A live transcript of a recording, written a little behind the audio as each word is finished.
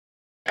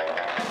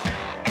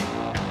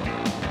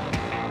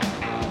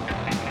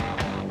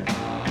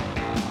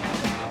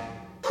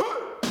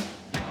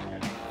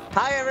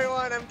Hi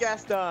everyone, I'm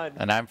Gaston.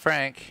 And I'm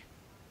Frank.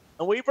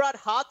 And we brought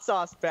hot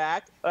sauce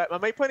back.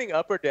 Am I pointing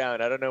up or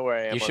down? I don't know where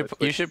I am.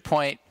 You should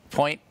point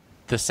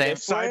the same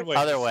sideways.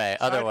 Other way.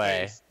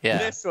 Yeah.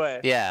 This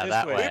way. Yeah, This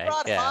that way. way. We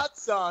brought yeah. hot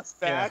sauce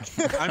back.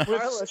 I'm with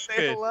Carla, say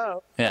Stupid.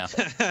 hello. Yeah.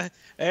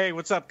 Hey,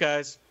 what's up,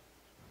 guys?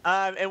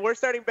 And we're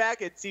starting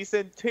back at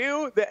season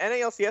 2. The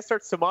NALCS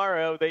starts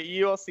tomorrow. The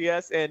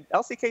EULCS and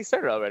LCK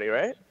started already,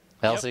 right?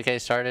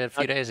 LCK started a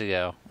few days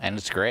ago, and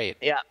it's great.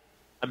 Yeah.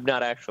 I'm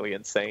not actually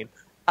insane.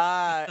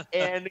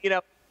 And,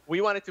 we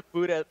wanted to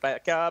boot it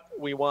back up.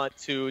 We want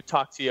to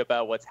talk to you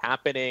about what's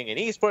happening in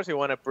esports. We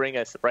want to bring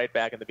us right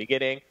back in the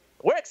beginning.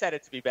 We're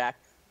excited to be back.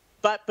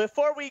 But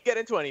before we get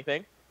into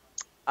anything,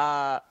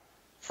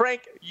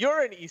 Frank,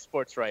 you're an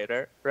esports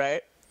writer,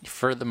 right?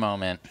 For the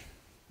moment.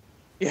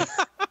 Yeah,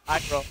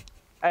 eye roll.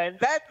 And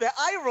the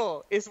eye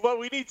roll is what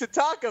we need to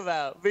talk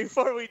about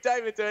before we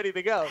dive into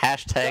anything else.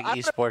 Hashtag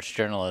esports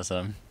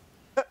journalism.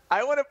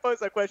 I want to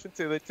pose a question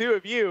to the two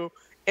of you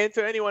and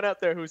to anyone out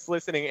there who's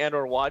listening and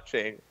or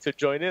watching to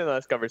join in on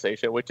this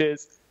conversation, which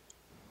is,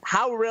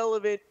 how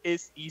relevant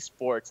is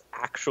esports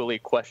actually,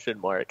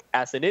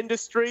 as an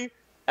industry,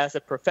 as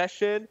a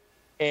profession,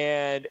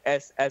 and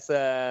as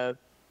an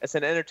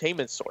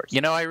entertainment source?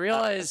 I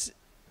realize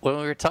when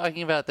we were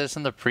talking about this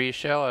in the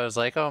pre-show, I was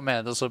like, oh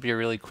man, this will be a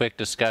really quick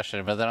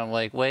discussion. But then I'm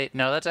like, wait,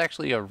 no, that's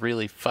actually a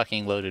really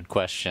fucking loaded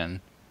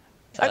question.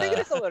 I think it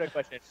is a loaded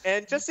question.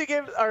 And just to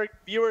give our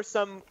viewers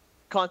some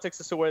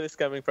context as to where this is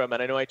coming from,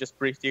 and I know I just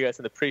briefed you guys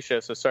in the pre-show,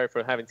 so sorry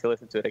for having to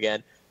listen to it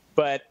again.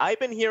 But I've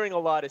been hearing a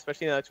lot,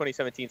 especially now that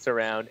 2017's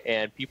around,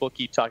 and people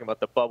keep talking about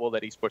the bubble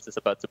that esports is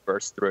about to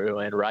burst through,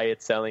 and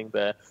Riot selling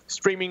the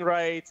streaming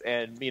rights,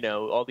 and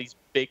all these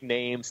big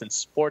names, and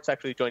sports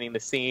actually joining the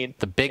scene.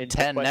 The Big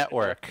Ten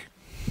Network.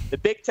 The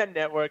Big Ten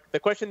Network. The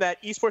question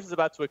that esports is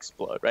about to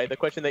explode, right? The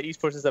question that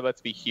esports is about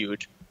to be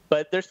huge.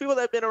 But there's people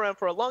that have been around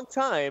for a long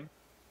time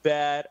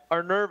that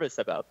are nervous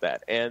about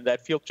that and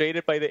that feel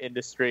jaded by the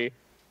industry.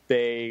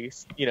 They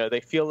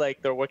feel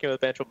like they're working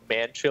with a bunch of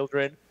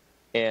man-children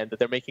and that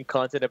they're making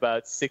content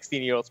about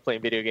 16-year-olds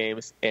playing video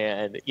games.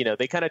 And,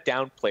 they kind of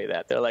downplay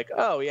that. They're like,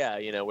 oh,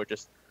 yeah, we're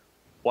just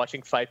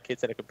watching 5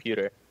 kids on a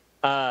computer.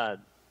 And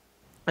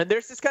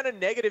there's this kind of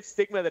negative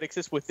stigma that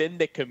exists within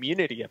the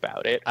community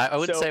about it. I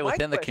would say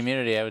within the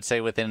community, I would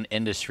say within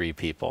industry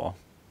people.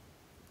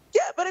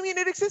 Yeah, but I mean,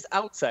 it exists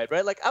outside,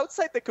 right? Like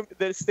outside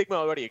the stigma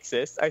already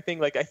exists. I think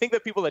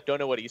that people that don't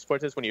know what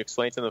esports is, when you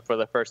explain to them for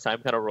the first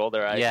time, kind of roll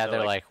their eyes. Yeah,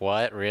 they're like,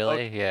 "What?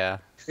 Really?" Okay. Yeah,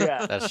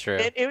 yeah, that's true.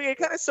 And it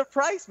kind of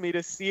surprised me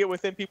to see it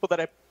within people that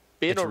have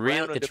been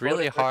around. It's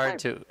really hard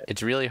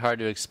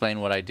to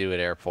explain what I do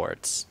at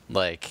airports.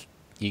 Like,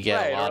 you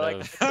get a lot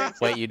of.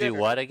 Wait, you do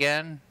what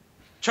again?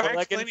 Try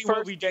explaining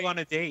what we do on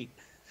a date.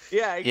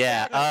 Yeah. Exactly.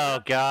 Yeah.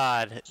 Oh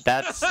God,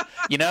 that's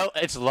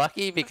it's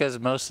lucky because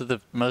most of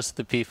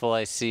the people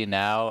I see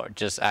now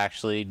just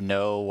actually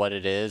know what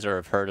it is or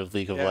have heard of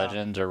League of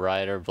Legends or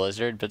Riot or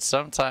Blizzard. But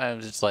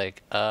sometimes it's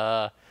like,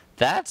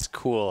 that's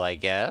cool, I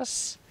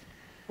guess.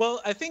 Well,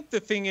 I think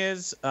the thing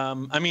is,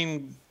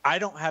 I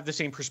don't have the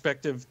same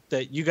perspective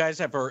that you guys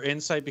have, or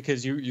insight,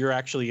 because you're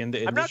actually in the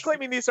industry. I'm not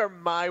claiming these are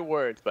my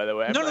words, by the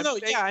way. No.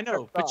 Yeah, I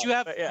know. But you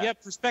have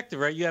perspective,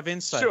 right? You have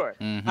insight. Sure.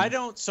 Mm-hmm. I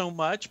don't so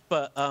much,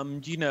 but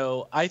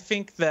I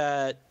think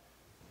that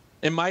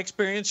in my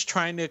experience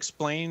trying to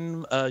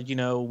explain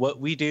what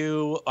we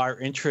do, our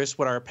interest,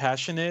 what our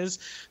passion is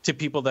to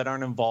people that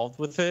aren't involved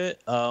with it,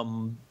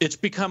 it's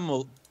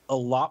become a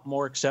lot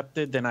more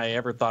accepted than I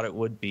ever thought it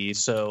would be.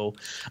 So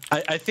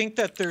I think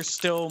that there's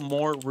still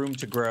more room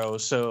to grow.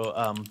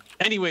 So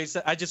anyways,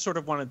 I just sort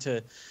of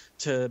wanted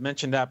to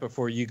mention that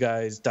before you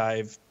guys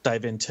dive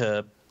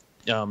into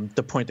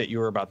the point that you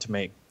were about to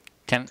make.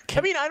 I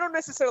don't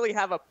necessarily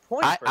have a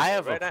point. I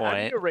have a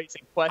point. You're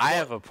raising questions. I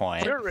have a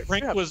point.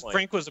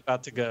 Frank was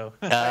about to go.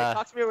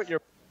 Talk to me about your.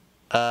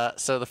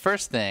 So the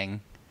first thing,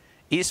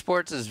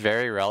 esports is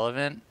very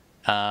relevant,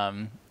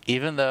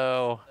 even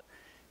though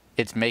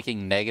it's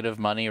making negative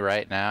money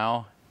right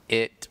now.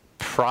 It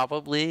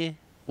probably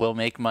will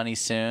make money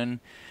soon.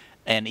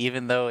 And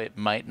even though it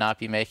might not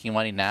be making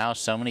money now,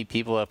 so many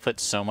people have put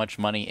so much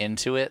money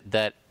into it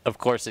that, of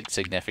course, it's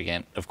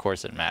significant. Of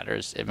course, it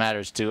matters. It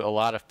matters to a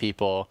lot of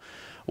people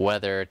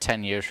whether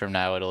 10 years from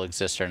now it'll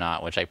exist or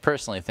not, which I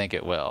personally think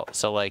it will.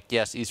 So,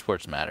 yes,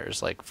 esports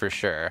matters, for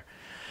sure.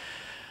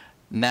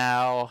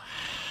 Now...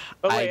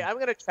 But wait, I'm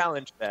going to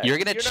challenge that. You're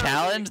going to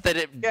challenge that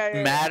it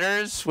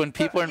matters when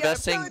people are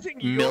investing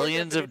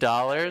millions of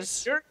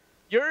dollars?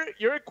 You're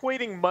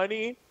equating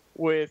money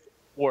with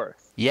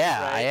worth.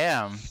 Yeah, right? I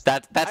am.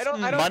 That's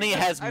money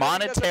has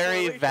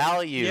monetary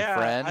value,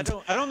 friend. I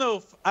don't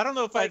know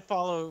if I'd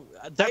follow.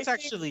 That's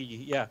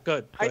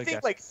good. I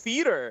think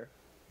theater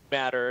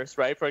matters,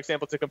 right? For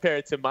example, to compare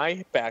it to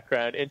my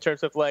background in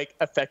terms of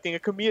affecting a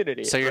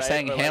community. So you're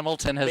saying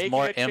Hamilton has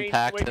more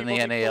impact than the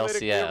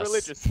NALCS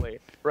religiously,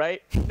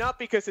 right? Not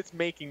because it's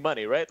making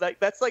money, right?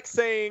 That's like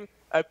saying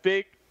a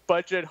big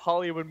budget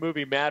Hollywood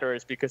movie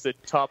matters because it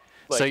topped.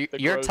 So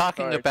you're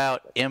talking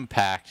about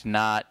impact,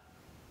 not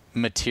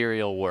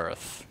material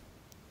worth.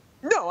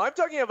 No, I'm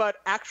talking about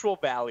actual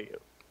value.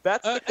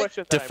 That's the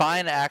question.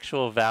 Define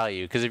actual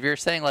value, because if you're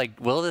saying like,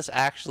 will this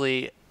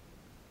actually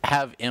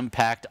have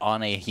impact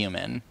on a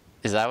human?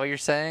 Is that what you're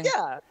saying?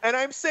 Yeah, and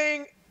I'm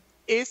saying,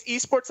 is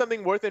esports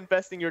something worth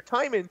investing your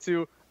time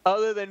into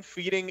other than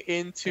feeding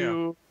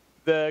into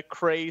the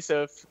craze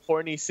of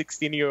horny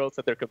 16-year-olds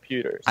at their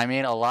computers? I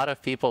mean, a lot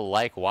of people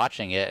like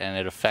watching it, and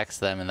it affects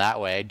them in that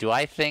way. Do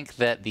I think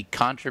that the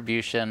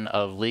contribution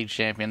of League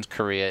Champions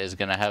Korea is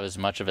going to have as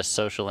much of a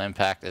social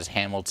impact as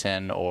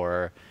Hamilton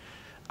or,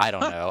 I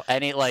don't know,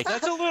 any like?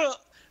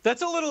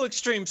 That's a little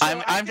extreme. So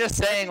I'm just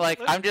saying, like,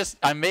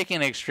 I'm making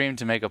an extreme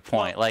to make a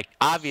point. Like,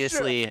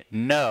 obviously,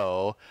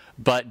 no,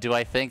 but do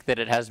I think that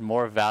it has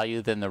more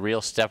value than the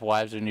real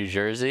Stepwives of New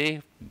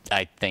Jersey?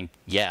 I think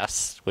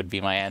yes would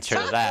be my answer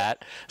to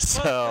that.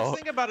 So let's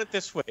think about it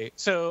this way.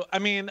 So, I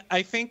mean,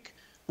 I think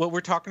what we're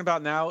talking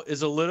about now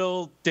is a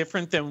little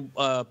different than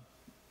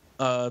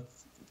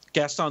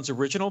Gaston's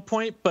original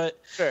point. But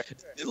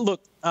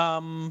look,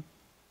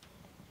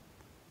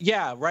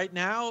 yeah, right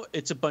now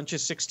it's a bunch of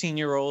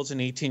 16-year-olds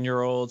and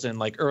 18-year-olds and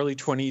like early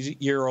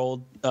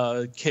 20-year-old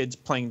kids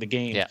playing the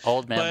game. Yeah,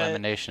 old man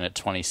elimination at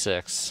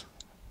 26.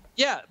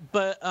 Yeah,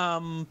 but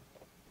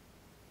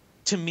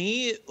to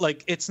me,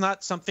 like, it's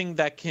not something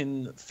that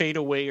can fade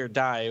away or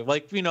die.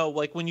 Like, you know,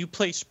 like when you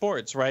play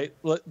sports, right?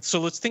 So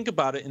let's think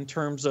about it in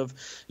terms of,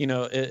 you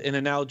know, an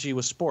analogy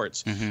with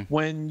sports. Mm-hmm.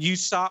 When you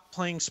stop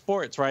playing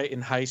sports, right,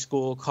 in high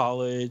school,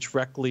 college,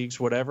 rec leagues,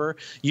 whatever,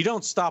 you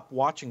don't stop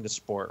watching the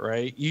sport,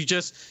 right? You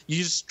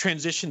just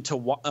transition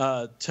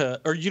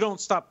or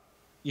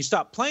you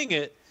stop playing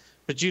it,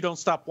 but you don't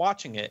stop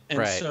watching it.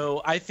 And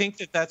so I think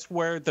that that's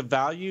where the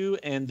value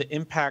and the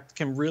impact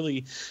can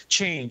really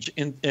change.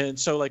 And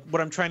so, like, what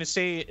I'm trying to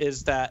say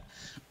is that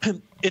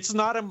it's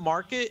not a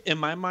market in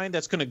my mind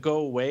that's going to go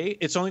away.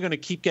 It's only going to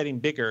keep getting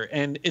bigger,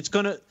 and it's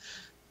going to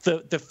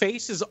the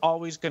face is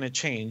always going to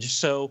change.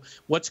 So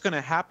what's going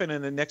to happen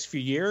in the next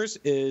few years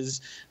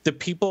is the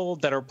people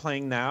that are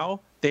playing now,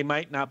 they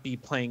might not be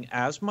playing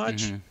as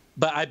much. Mm-hmm.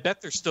 But I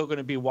bet they're still going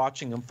to be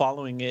watching and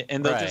following it,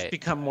 and they'll just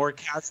become more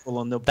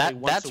casual, and they'll play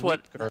once a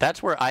week.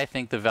 That's where I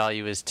think the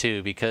value is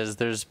too, because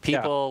there's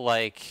people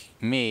like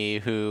me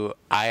who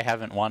I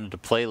haven't wanted to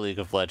play League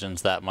of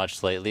Legends that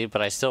much lately,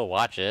 but I still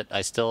watch it.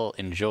 I still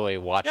enjoy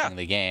watching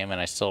the game, and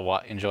I still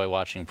enjoy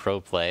watching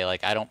pro play.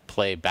 Like, I don't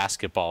play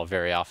basketball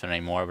very often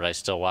anymore, but I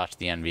still watch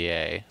the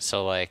NBA.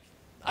 So, like,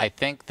 I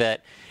think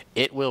that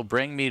it will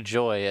bring me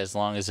joy as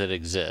long as it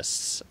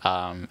exists.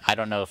 I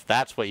don't know if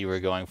that's what you were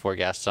going for,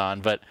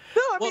 Gaston, but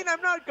no, I mean,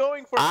 I'm not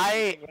going for.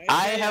 I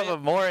have a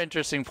more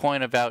interesting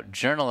point about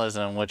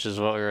journalism, which is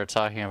what we were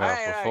talking about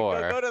before.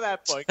 All right, go to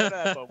that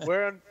point.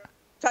 We're on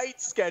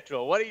tight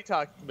schedule. What are you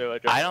talking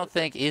about? I don't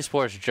think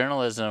esports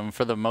journalism,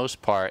 for the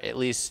most part, at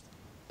least.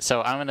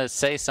 So I'm going to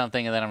say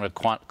something and then I'm going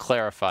to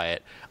clarify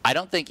it. I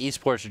don't think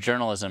esports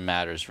journalism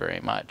matters very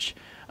much.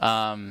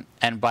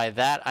 And by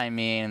that, I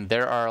mean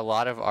there are a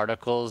lot of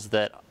articles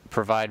that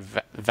provide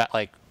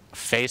like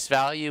face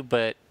value,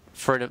 but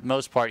for the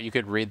most part, you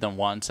could read them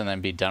once and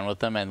then be done with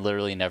them and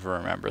literally never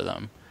remember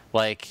them.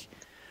 Like,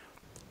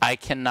 I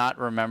cannot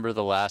remember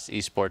the last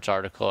esports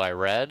article I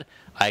read.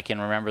 I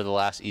can remember the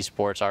last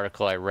esports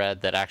article I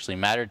read that actually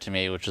mattered to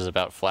me, which was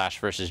about Flash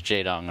versus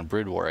Jaedong and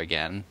Brood War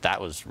again.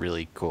 That was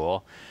really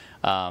cool.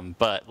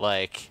 But,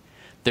 like,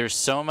 there's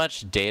so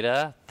much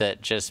data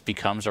that just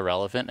becomes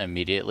irrelevant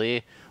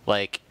immediately.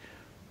 Like,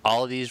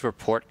 all of these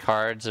report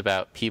cards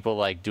about people,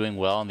 like, doing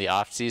well in the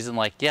off season,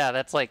 like, yeah,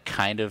 that's, like,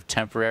 kind of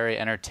temporary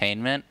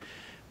entertainment,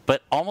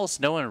 but almost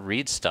no one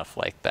reads stuff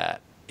like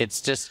that. It's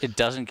just, it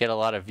doesn't get a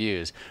lot of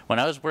views. When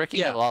I was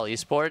working at LoL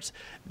Esports,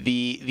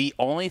 the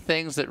only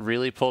things that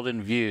really pulled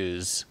in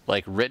views,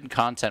 like written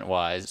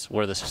content-wise,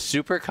 were the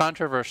super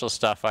controversial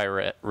stuff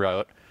I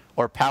wrote,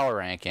 or power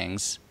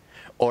rankings,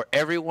 or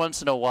every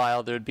once in a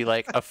while there would be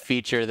like a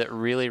feature that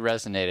really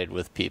resonated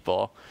with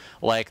people,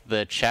 like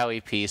the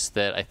Chowie piece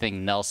that I think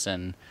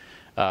Nelson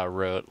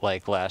wrote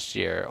like last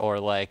year, or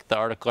like the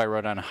article I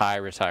wrote on High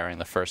retiring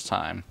the first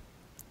time.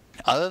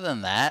 Other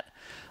than that,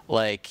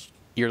 like,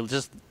 you're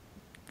just,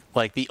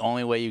 like, the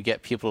only way you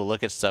get people to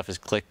look at stuff is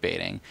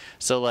clickbaiting.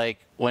 So,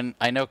 like, when,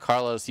 I know,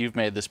 Carlos, you've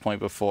made this point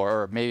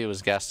before, or maybe it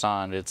was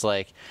Gaston, it's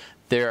like,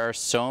 there are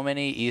so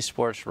many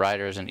esports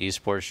writers and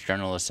esports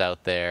journalists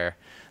out there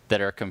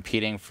that are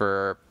competing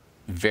for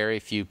very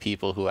few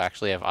people who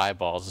actually have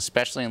eyeballs,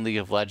 especially in League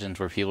of Legends,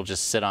 where people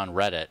just sit on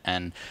Reddit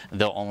and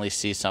they'll only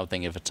see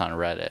something if it's on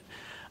Reddit.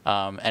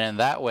 And in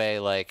that way,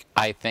 like,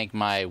 I think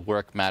my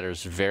work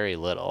matters very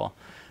little,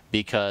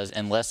 because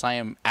unless I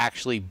am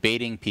actually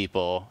baiting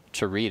people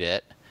to read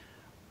it,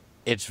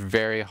 it's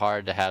very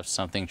hard to have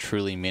something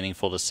truly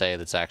meaningful to say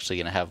that's actually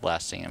going to have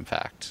lasting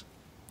impact.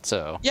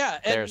 So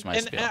there's my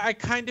spiel. And I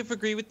kind of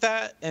agree with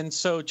that. And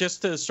so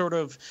just to sort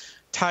of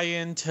tie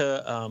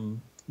into,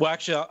 well,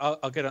 actually,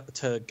 I'll get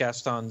to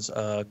Gaston's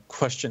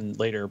question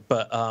later.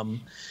 But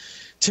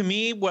to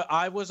me, what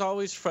I was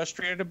always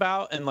frustrated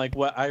about, and like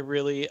what I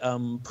really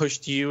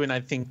pushed you, and I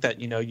think that,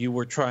 you know, you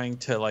were trying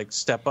to like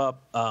step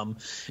up,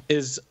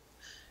 is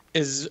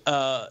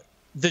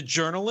the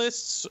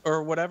journalists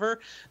or whatever,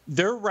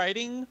 they're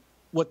writing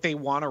what they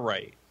want to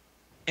write.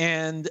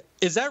 And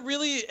is that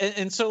really,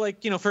 and so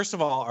like, first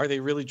of all, are they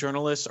really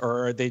journalists,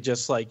 or are they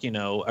just like,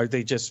 are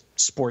they just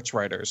sports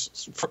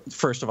writers,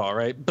 first of all,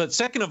 right? But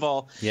second of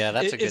all, yeah,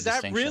 that's a good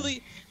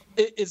distinction.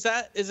 Is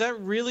that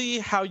really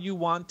how you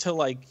want to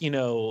like,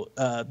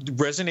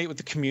 resonate with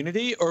the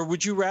community? Or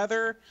would you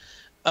rather,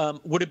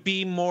 would it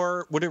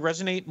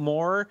resonate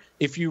more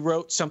if you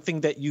wrote something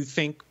that you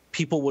think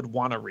people would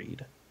want to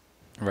read?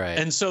 Right.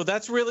 And so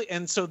that's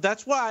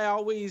why I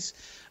always,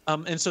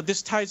 and so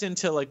this ties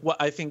into like what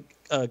I think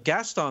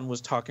Gaston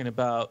was talking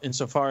about,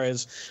 insofar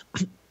as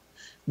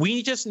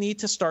we just need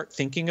to start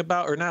thinking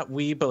about, or not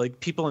we, but like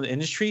people in the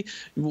industry,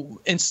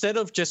 instead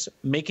of just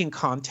making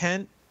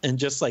content and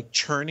just like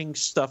churning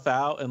stuff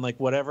out and like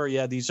whatever,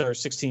 yeah, these are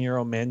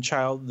 16-year-old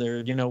man-child,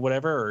 they're,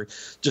 whatever, or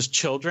just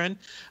children.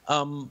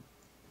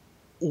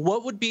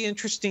 What would be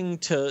interesting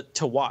to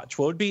watch?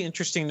 What would be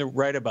interesting to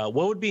write about?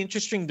 What would be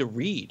interesting to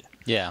read?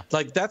 Yeah.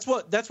 Like that's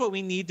what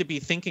we need to be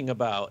thinking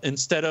about,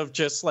 instead of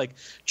just like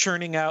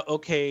churning out,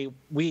 okay,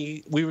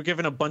 we were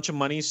given a bunch of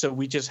money, so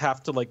we just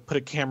have to like put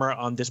a camera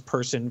on this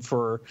person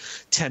for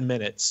 10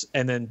 minutes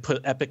and then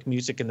put epic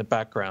music in the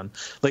background.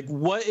 Like,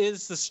 what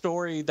is the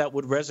story that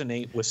would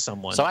resonate with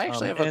someone? So I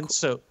actually have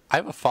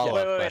a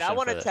follow-up question. Wait, I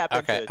want to tap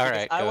into this. All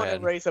right, I want to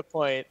raise a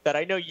point that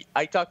I know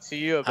I talked to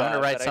you about. I'm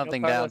going to write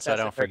something down so I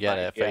don't forget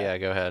it, but yeah,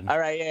 go ahead. All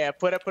right, yeah.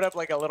 Put up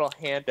like a little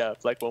hand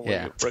up, like when we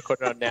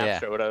recorded on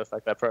Napster or whatever the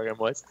fuck that program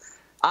was.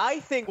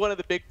 I think one of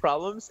the big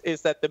problems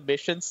is that the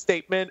mission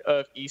statement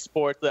of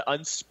esports, the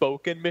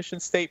unspoken mission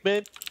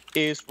statement,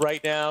 is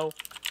right now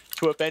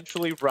to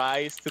eventually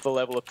rise to the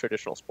level of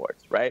traditional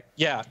sports, right?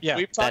 Yeah.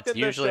 We've talked That's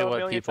usually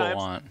what people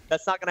want.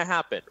 That's not going to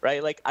happen,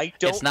 right? Like, I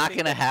don't. It's not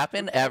going to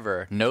happen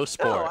ever. No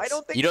sports. No, I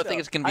don't think you don't so. think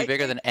it's going to be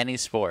bigger than any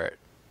sport?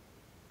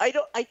 I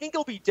think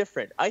it'll be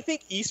different. I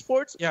think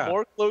esports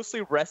more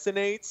closely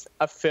resonates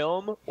a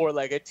film or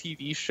like a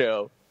TV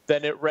show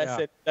than it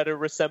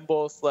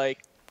resembles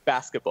like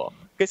basketball.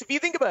 Because if you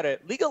think about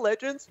it, League of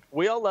Legends,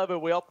 we all love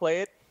it, we all play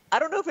it. I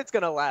don't know if it's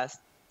going to last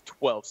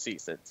 12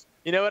 seasons.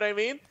 You know what I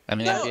mean? I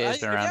mean, the NBA's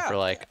been around for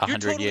like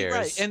 100 totally years.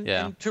 Right.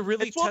 And to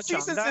really touch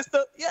on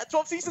that,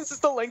 12 seasons is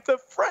the length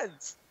of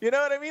Friends. You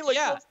know what I mean? Like,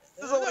 12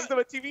 seasons is the length of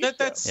a TV show.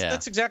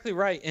 That's exactly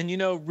right. And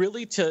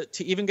really to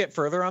even get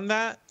further on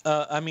that,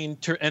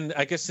 and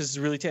I guess this is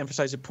really to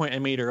emphasize a point I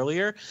made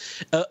earlier.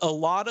 A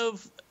lot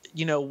of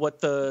what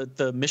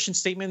the mission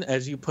statement,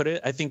 as you put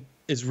it, I think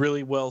is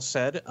really well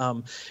said,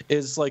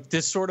 is like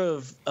this sort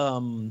of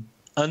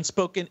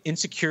unspoken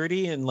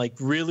insecurity and like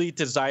really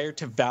desire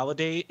to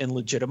validate and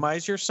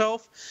legitimize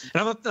yourself.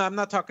 And I'm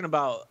not talking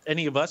about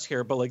any of us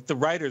here, but like the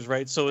writers,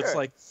 right? So it's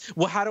like,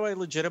 well, how do I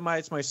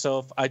legitimize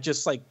myself? I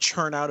just like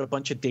churn out a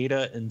bunch of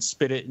data and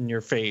spit it in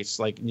your face,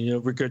 like,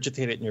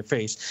 regurgitate it in your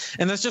face.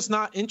 And that's just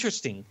not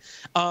interesting.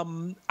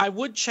 I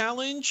would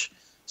challenge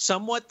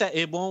somewhat that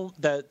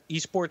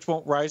esports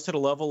won't rise to the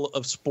level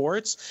of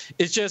sports.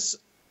 It's just,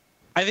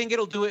 I think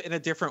it'll do it in a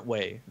different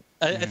way.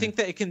 I think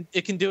that it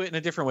can do it in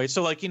a different way.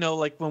 So like,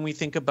 like when we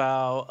think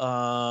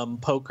about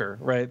poker,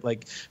 right?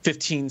 Like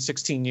 15,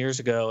 16 years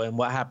ago and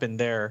what happened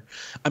there.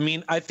 I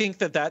mean, I think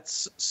that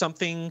that's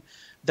something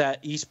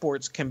that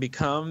esports can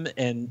become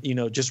and,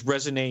 just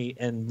resonate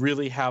and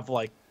really have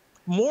like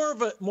more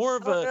of a.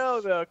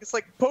 No, though, because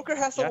like poker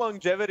has a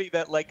longevity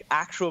that like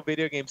actual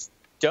video games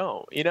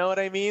don't. You know what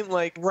I mean?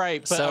 Like,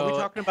 right. But are we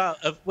talking about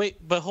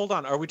but hold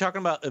on. Are we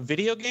talking about a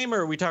video game, or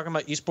are we talking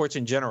about esports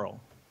in general?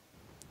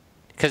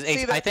 Because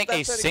I think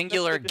a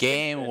singular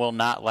game will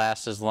not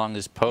last as long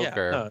as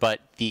poker,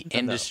 but the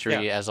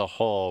industry as a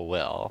whole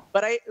will.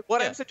 But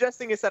I'm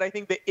suggesting is that I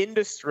think the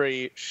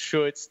industry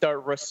should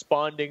start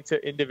responding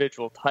to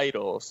individual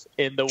titles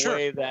in the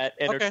way that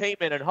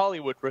entertainment and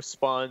Hollywood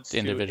responds to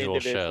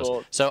individual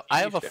shows. So I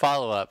have a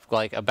follow-up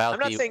about I'm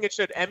not saying it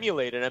should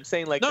emulate it. I'm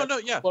saying like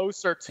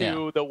closer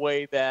to the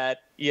way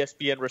that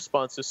ESPN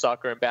responds to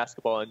soccer and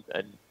basketball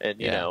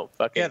and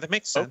fucking that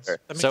makes sense.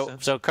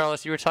 So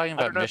Carlos, you were talking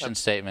about mission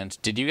statements.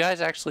 Did you guys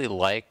actually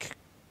like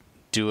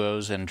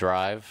Duos and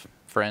Drive,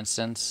 for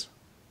instance?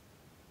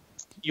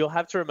 You'll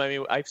have to remind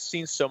me. I've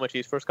seen so much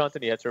esports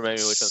content. You have to remind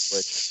me which one's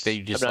which.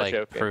 They just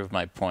prove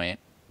my point.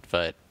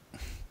 But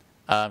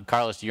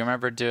Carlos, do you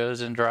remember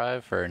Duos and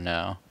Drive or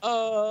no?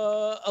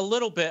 A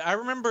little bit. I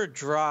remember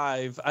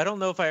Drive. I don't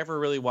know if I ever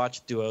really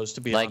watched Duos,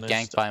 to be honest. Like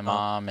Ganked by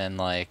Mom and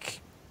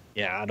like.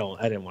 Yeah,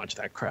 I didn't watch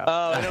that crap.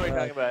 Oh, I know what you're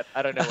talking about.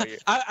 I don't know what you.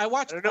 I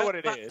watched. I don't know what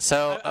it is.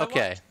 So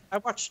okay. I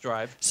watched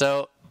Drive.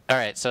 So all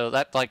right. So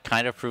that like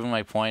kind of proving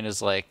my point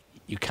is like.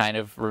 You kind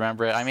of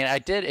remember it. I mean,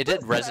 it did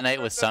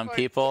resonate with some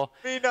people.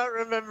 Me not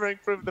remembering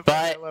proved the point.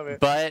 I love it.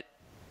 But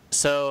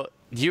so,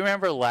 do you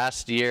remember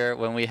last year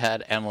when we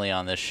had Emily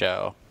on this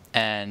show,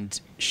 and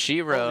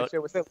she wrote?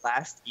 Was it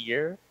last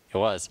year? It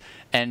was,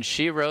 and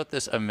she wrote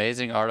this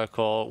amazing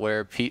article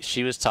where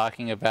she was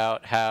talking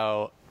about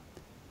how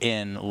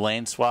in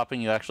lane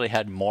swapping, you actually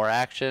had more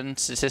action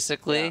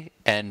statistically,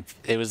 and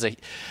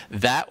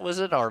that was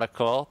an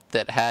article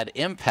that had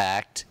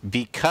impact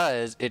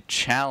because it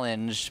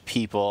challenged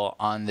people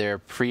on their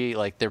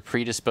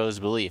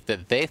predisposed belief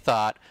that they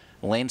thought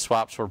lane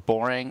swaps were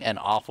boring and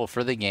awful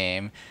for the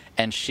game,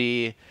 and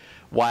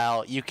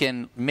while you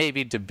can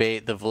maybe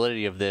debate the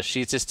validity of this,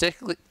 she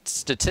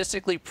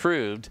statistically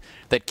proved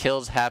that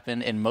kills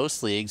happen in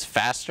most leagues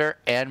faster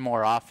and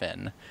more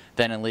often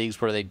than in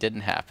leagues where they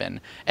didn't happen.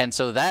 And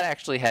so that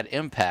actually had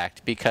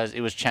impact because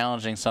it was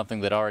challenging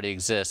something that already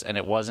exists, and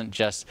it wasn't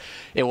just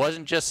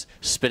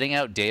spitting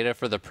out data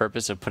for the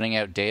purpose of putting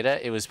out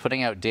data. It was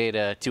putting out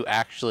data to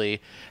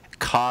actually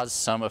cause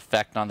some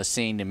effect on the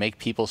scene to make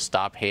people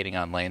stop hating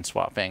on lane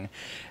swapping.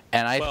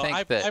 And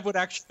I would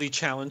actually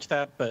challenge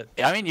that, but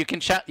I mean, you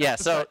can yeah.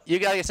 So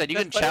like I said, you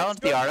can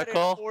challenge the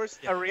article. Force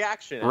a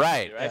reaction,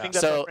 right? I think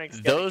that's what Frank's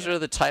those are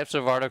the types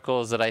of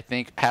articles that I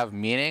think have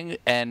meaning,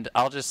 and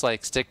I'll just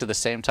stick to the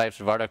same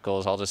types of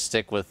articles. I'll just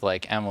stick with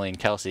Emily and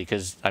Kelsey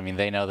because I mean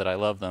they know that I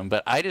love them,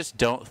 but I just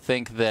don't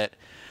think that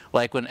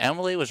when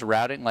Emily was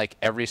routing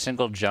every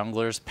single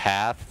jungler's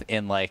path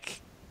in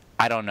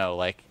I don't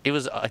know, it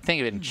was I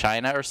think in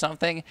China or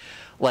something.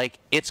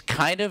 It's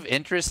kind of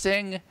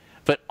interesting.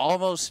 But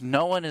almost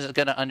no one is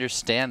going to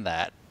understand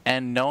that,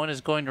 and no one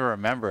is going to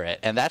remember it.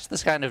 And that's the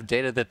kind of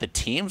data that the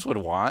teams would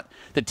want.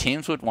 The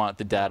teams would want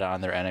the data on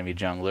their enemy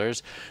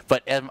junglers.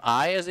 But am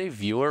I, as a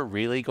viewer,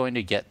 really going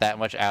to get that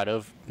much out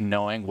of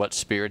knowing what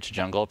Spirit's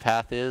jungle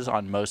path is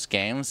on most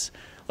games?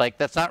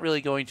 That's not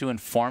really going to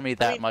inform me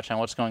that much on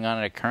what's going on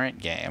in a current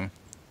game.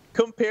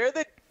 Compare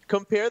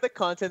the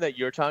content that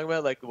you're talking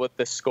about, what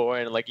the score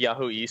and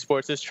Yahoo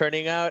Esports is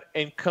churning out,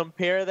 and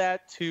compare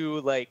that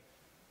to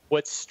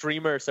what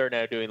streamers are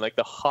now doing,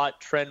 the hot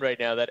trend right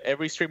now that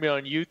every streamer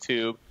on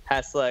YouTube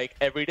has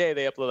every day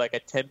they upload a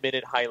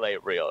 10-minute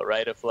highlight reel,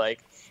 right? Of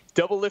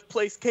double lift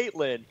plays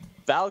Caitlyn,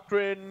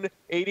 Valkyrin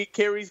 80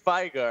 carries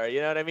Vigar,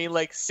 you know what I mean?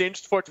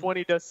 Singed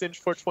 420 does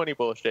Singed 420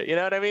 bullshit, you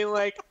know what I mean? All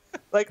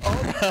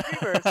these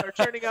streamers are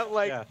churning out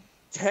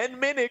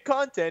 10-minute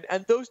content,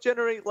 and those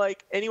generate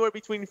anywhere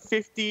between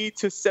 50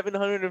 to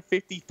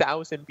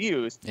 750,000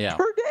 views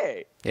per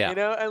day, you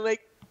know? And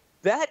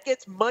that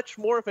gets much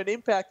more of an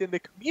impact in the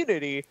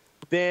community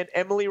than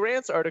Emily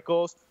Rand's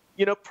articles,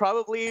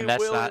 probably and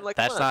that's will not, in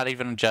that's not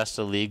even just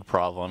a league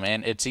problem,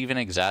 and it's even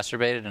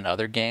exacerbated in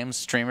other games.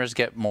 Streamers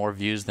get more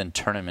views than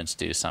tournaments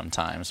do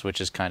sometimes,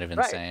 which is kind of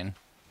insane.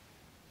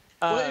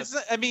 Right.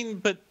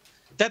 But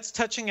that's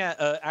touching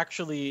at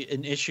actually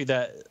an issue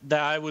that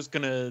I was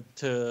going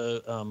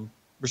to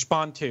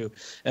respond to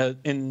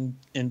in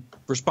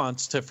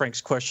response to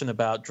Frank's question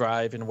about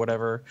drive and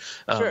whatever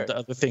the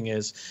other thing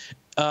is.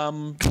 The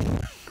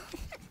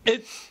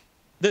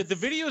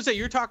videos that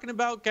you're talking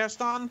about,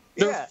 Gaston,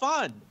 they're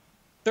fun.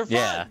 They're fun.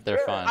 Yeah, they're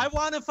fun. I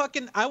want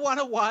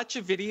to watch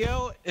a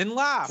video and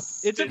laugh.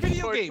 It's a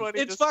video game.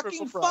 It's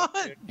fucking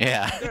fun.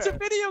 Yeah. It's a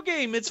video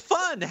game. It's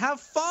fun. Have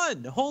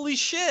fun. Holy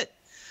shit.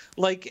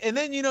 And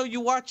then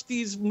you watch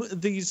these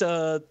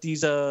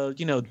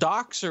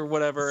docs or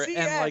whatever,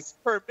 CS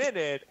and per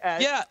minute.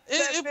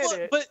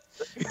 But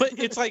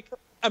it's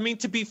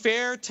to be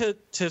fair to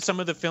some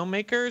of the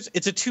filmmakers,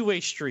 it's a two-way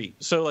street.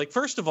 So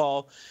first of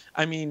all,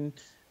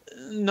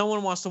 no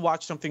one wants to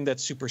watch something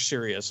that's super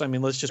serious.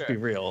 Let's just be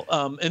real.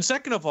 And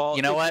second of all,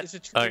 you know what?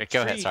 Okay,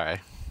 go ahead. Sorry.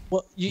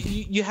 Well,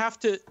 you have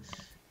to.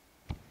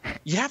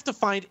 You have to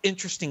find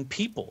interesting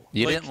people.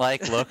 You didn't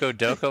like Loco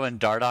Doco and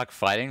Dardoch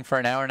fighting for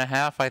an hour and a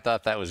half? I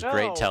thought that was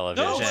great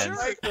television. No,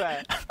 I like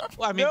that.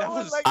 Well, that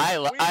was. I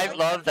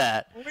love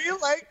that. We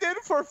liked it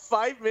for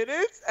 5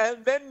 minutes,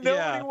 and then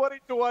nobody wanted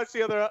to watch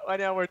the other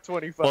an hour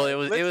 25. Well,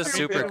 it was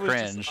super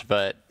cringe,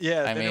 but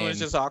it was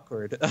just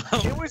awkward.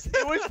 it was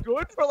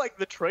good for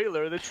the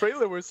trailer. The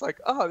trailer was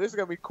oh, this is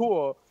gonna be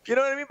cool. You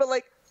know what I mean?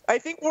 But I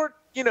think what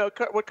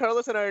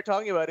Carlos and I are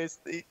talking about is,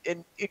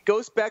 and it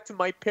goes back to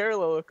my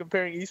parallel of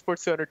comparing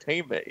esports to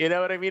entertainment. You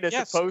know what I mean? As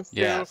opposed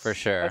to, for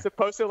sure. As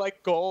opposed to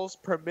goals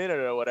per minute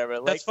or whatever.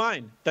 That's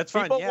fine. That's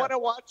fine. People want to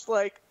watch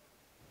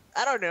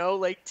I don't know,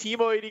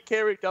 Teemo 80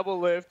 carry double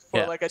lift for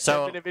a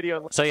 10-minute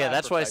video. So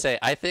that's why I say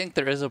I think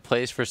there is a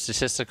place for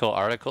statistical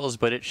articles,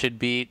 but it should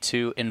be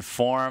to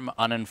inform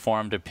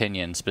uninformed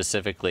opinion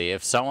specifically.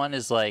 If someone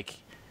is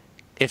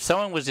if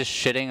someone was just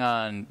shitting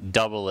on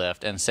Double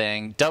Lift and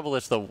saying Double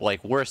Lift's the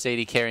worst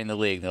AD carry in the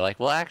league, they're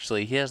well,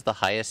 actually, he has the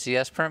highest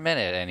CS per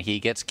minute, and he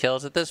gets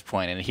kills at this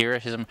point, and here are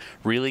some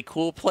really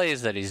cool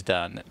plays that he's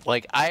done.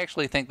 I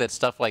actually think that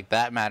stuff like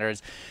that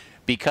matters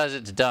because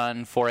it's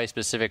done for a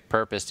specific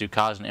purpose to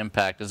cause an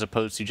impact, as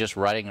opposed to just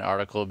writing an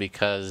article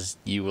because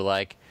you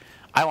were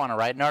I want to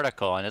write an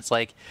article. And it's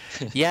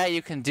yeah,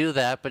 you can do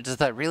that, but does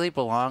that really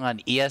belong on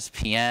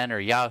ESPN or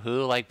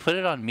Yahoo? Put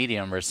it on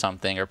Medium or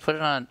something, or put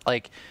it on,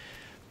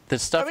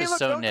 this stuff is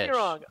so don't niche. Get me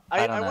wrong.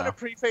 I want to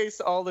preface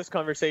all this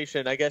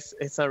conversation. I guess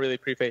it's not really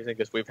prefacing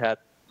because we've had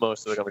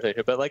most of the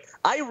conversation. But like,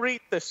 I read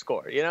the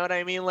score. You know what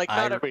I mean? Like,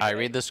 not every day, I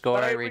read the score.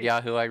 but I read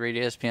Yahoo. I read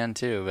ESPN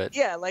too. But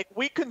yeah, like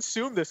we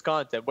consume this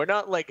content. We're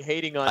not like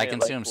hating on it. I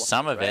consume like,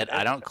 some of it. right?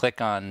 I don't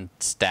click on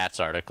stats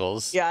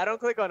articles. Yeah, I don't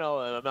click on all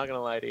of them. I'm not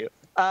gonna lie to you.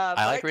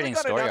 I like reading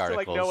story enough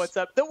articles. To, like, know what's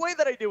up. The way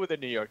that I do with the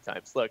New York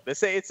Times. Look,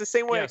 it's the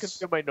same way I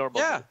consume my normal.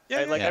 Yeah, news,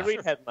 right? Like I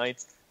read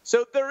headlines.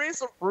 So there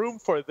is room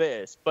for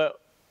this, but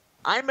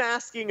I'm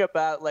asking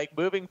about like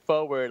moving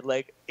forward.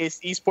 Like, is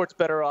esports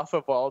better off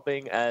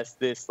evolving as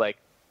this like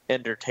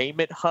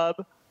entertainment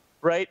hub,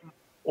 right?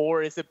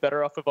 Or is it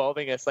better off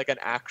evolving as like an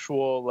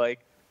actual like,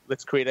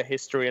 let's create a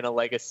history and a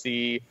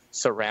legacy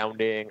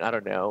surrounding, I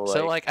don't know.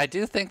 So, like, I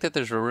do think that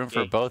there's room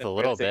for both a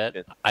little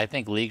bit. I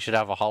think League should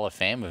have a Hall of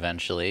Fame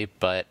eventually,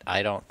 but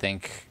I don't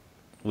think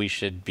we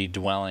should be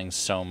dwelling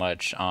so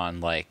much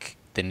on, like,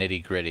 the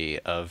nitty-gritty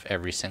of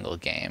every single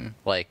game.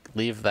 Like,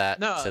 leave that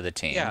to the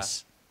teams. Yeah.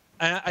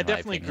 I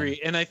definitely agree,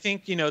 and I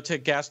think to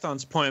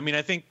Gaston's point. I mean,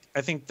 I think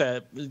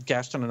that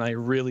Gaston and I are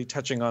really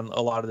touching on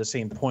a lot of the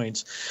same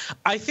points.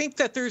 I think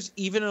that there's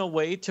even a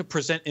way to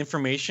present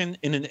information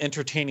in an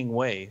entertaining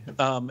way,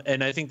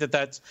 and I think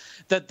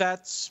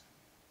that's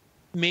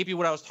maybe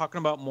what I was talking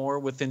about more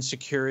with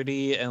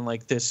insecurity and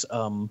like this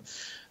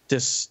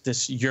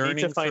this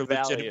yearning for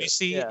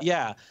legitimacy.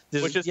 Yeah.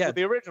 Which is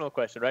the original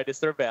question, right? Is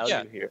there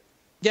value here?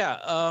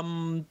 Yeah.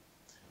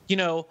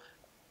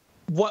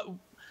 What.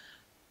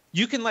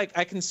 You can I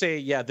can say,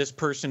 yeah, this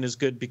person is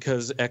good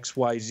because X,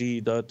 Y,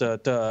 Z,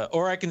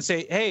 or I can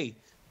say, hey,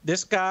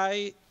 this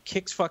guy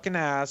kicks fucking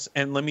ass,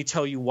 and let me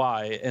tell you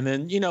why. And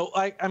then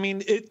I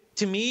mean,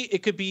 to me,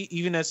 it could be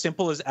even as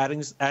simple as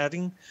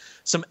adding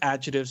some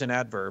adjectives and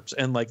adverbs,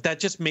 and like that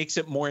just makes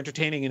it more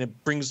entertaining and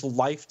it brings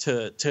life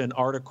to an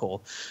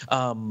article.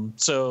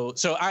 So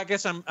I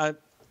guess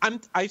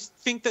I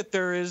think that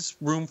there is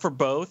room for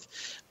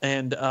both,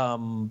 and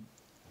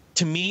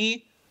to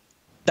me,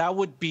 that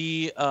would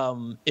be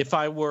if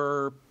I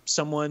were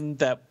someone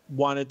that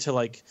wanted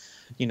to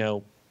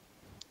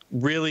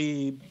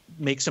really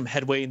make some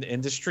headway in the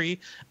industry,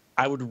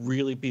 I would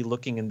really be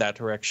looking in that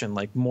direction,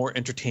 like more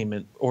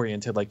entertainment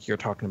oriented, like you're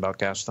talking about,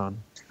 Gaston.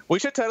 We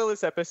should title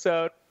this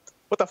episode,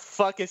 "What the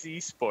fuck is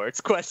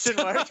esports?" Question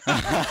mark. All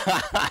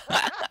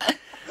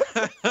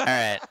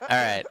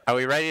right. Are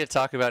we ready to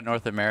talk about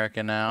North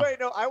America now?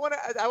 Wait, no. I want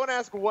to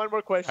ask one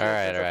more question. All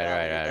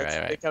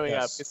right. Coming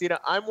up, because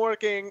I'm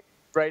working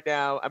right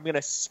now. I'm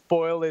gonna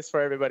spoil this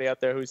for everybody out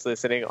there who's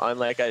listening on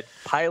like a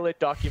pilot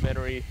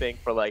documentary thing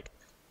for like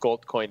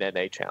Gold Coin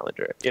NA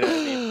Challenger. You know what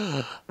I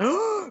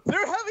mean?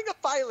 They're having a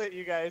pilot,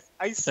 you guys.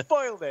 I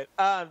spoiled it.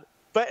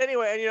 But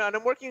anyway, and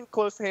I'm working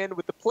close hand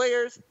with the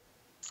players,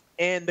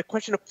 and the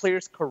question of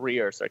players'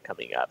 careers are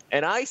coming up.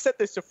 And I said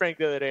this to Frank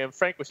the other day, and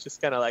Frank was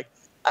just kind of like,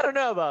 I don't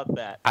know about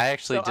that. I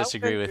actually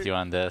disagree with you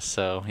on this,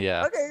 so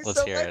yeah. Okay,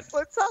 let's hear it.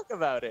 Let's talk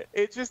about it.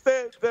 It's just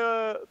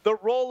the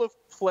role of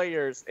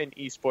players in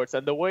esports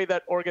and the way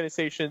that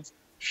organizations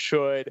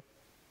should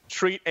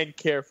treat and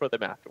care for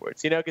them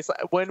afterwards. Because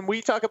when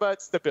we talk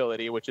about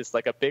stability, which is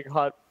like a big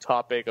hot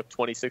topic of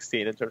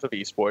 2016 in terms of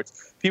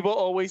esports, people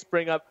always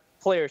bring up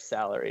player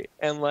salary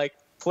and like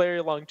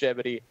player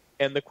longevity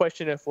and the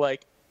question of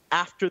like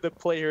after the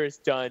player is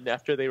done,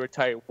 after they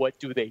retire, what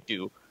do they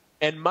do?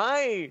 And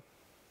my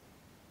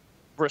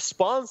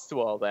response to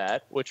all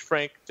that, which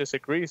Frank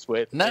disagrees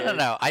with.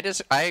 No.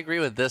 I agree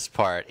with this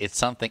part. It's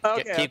something.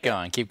 Keep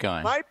going.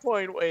 My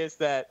point is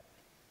that,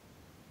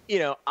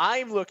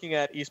 I'm looking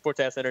at esports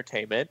as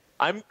entertainment.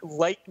 I'm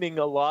likening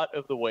a lot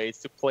of the ways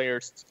to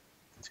players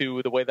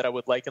to the way that I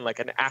would liken like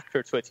an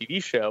actor to a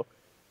TV show.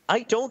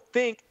 I don't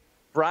think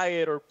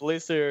Riot or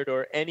Blizzard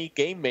or any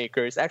game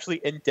maker is actually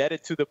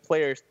indebted to the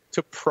players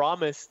to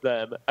promise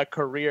them a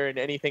career in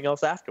anything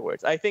else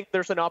afterwards. I think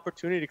there's an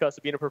opportunity cost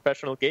of being a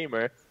professional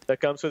gamer that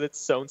comes with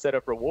its own set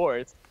of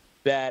rewards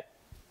that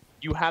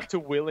you have to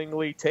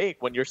willingly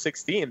take when you're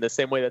 16, the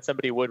same way that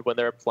somebody would when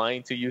they're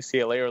applying to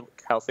UCLA or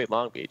Cal State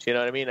Long Beach. You know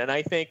what I mean? And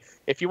I think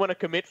if you want to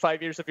commit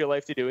 5 years of your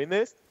life to doing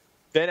this,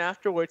 then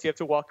afterwards you have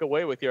to walk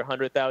away with your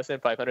 $100,000,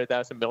 $500,000,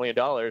 $1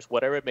 million,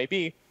 whatever it may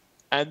be,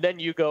 and then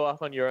you go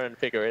off on your own and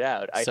figure it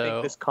out. I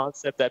think this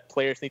concept that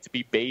players need to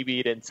be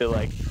babied into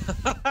like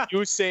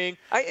you saying,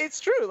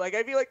 it's true. Like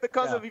I feel like the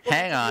concept of people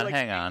hang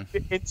on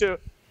into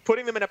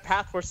putting them in a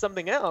path for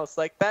something else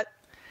like that.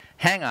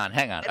 Hang on.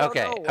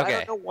 Okay.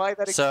 I don't know why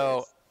that exists.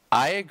 So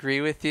I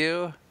agree with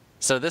you.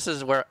 So this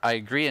is where I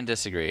agree and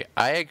disagree.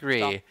 I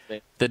agree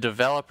the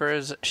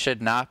developers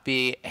should not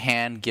be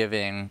hand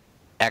giving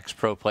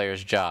ex-pro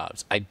players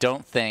jobs. I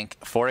don't think,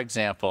 for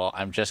example,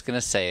 I'm just going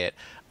to say it,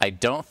 I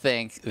don't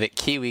think that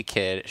Kiwi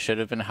Kid should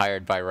have been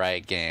hired by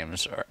Riot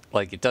Games. Or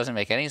like, it doesn't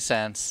make any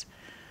sense.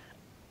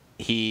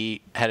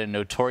 He had a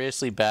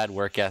notoriously bad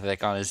work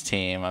ethic on his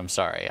team. I'm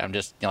sorry. I'm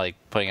just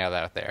putting that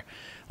out there.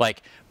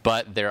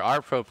 But there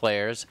are pro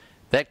players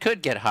that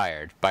could get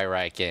hired by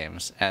Riot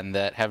Games and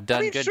that have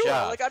done good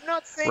jobs. I'm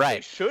not saying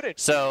they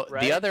shouldn't. So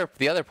the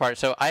other part.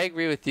 So I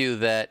agree with you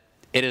that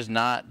it is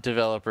not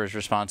developers'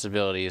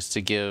 responsibilities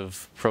to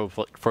give pro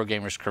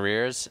gamers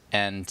careers,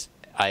 and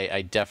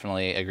I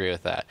definitely agree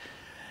with that.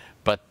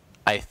 But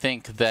I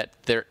think that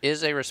there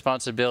is a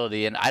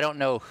responsibility, and I don't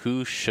know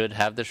who should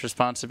have this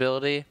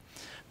responsibility,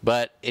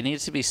 but it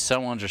needs to be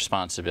someone's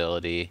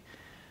responsibility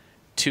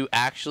to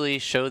actually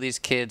show these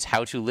kids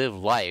how to live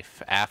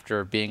life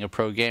after being a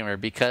pro gamer,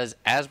 because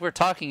as we're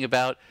talking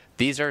about,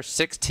 these are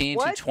 16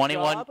 to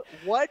 21.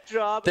 What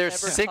job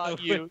There's ever six.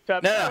 taught you to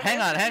No, hang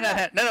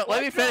on. No,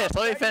 let me finish.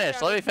 Let me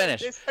finish. Let me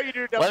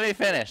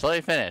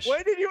finish.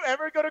 When did you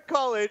ever go to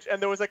college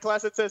and there was a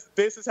class that says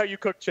this is how you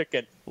cook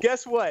chicken?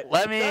 Guess what?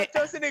 That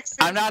doesn't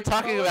exist. I'm not in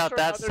talking college about or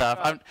that other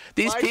stuff. jobs.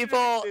 These Why should it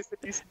people, exist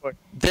in esports?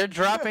 they're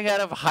dropping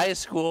out of high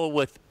school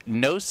with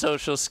no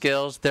social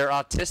skills. They're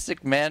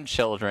autistic man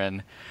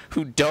children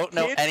who don't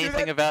know Kids do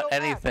anything that about to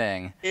go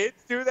anything.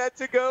 Kids do that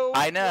to go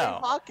I play know.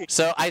 hockey.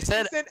 So I This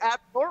said isn't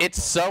abnormal.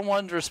 it's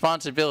someone's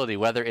responsibility,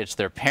 whether it's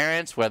their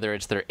parents, whether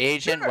it's their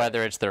agent, Sure.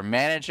 whether it's their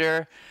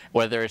manager,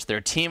 whether it's their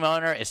team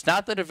owner. It's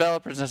not the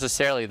developers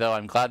necessarily, though.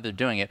 I'm glad they're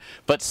doing it.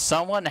 But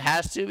someone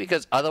has to,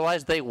 because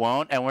otherwise they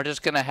won't, and we're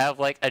just going to have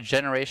like a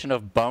generation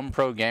of bum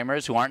pro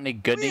gamers who aren't any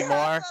good We have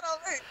anymore. that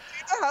already.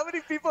 Do you know how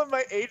many people in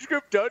my age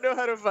group don't know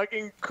how to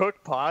fucking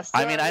cook pasta?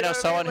 I mean, I You know what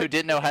someone who Like,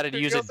 didn't know how to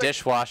use a girls like-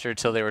 dishwasher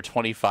till they were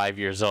 25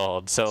 years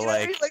old. So, you know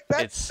what I mean?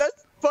 it's...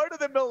 That's part of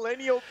the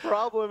millennial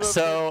problem of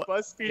So-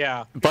 BuzzFeed.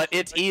 Yeah. But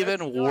it's Like, even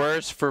that's not-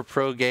 worse for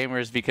pro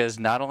gamers because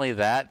not only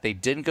that, they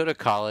didn't go to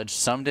college,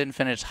 some didn't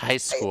finish high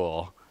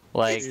school.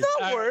 Like, It's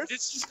not worse.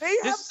 They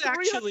have this is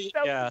actually-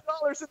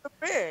 $300,000 in the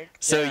bank.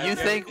 so Yeah, you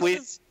no, think this we...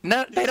 is-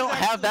 No, they this don't is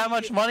have that actually-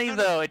 much money, no,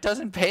 no. though. It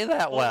doesn't pay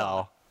that Hold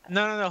well.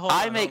 No, hold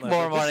I on, make hold on.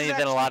 more This money is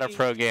than a lot of actually-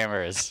 pro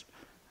gamers.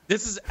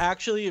 This is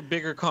actually a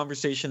bigger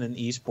conversation in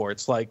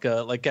esports,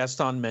 like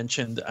Gaston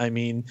mentioned. I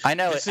mean, I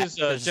know this is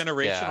a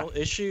generational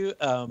issue.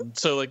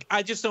 So like,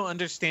 I just don't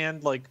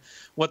understand like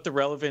what the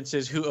relevance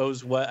is, who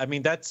owes what. I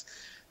mean, that's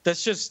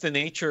just the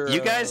nature.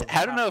 You guys, of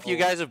I don't know if you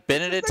guys have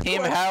been at a It's a team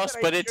question house, that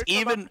I but hear it's come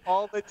up even...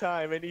 all the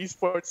time in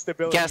esports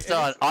stability. and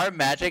Gaston, it's our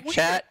magic weird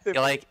chat, to me.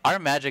 like our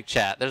magic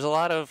chat, there's a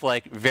lot of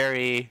like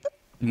very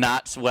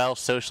not well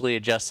socially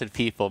adjusted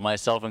people,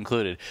 myself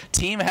included.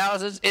 Team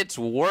houses, it's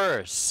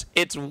worse.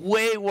 It's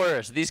way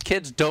worse. These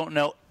kids don't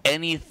know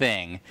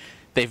anything.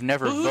 They've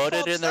never Who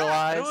voted faults in their that?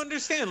 I lives. don't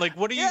understand. Like,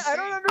 what are you? Yeah, I saying?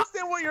 don't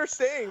understand what you're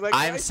saying. Like,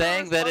 I'm I see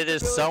saying that it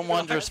is responsibility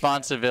someone's behind-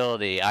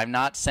 responsibility. I'm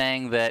not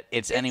saying that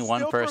it's any one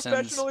still person's.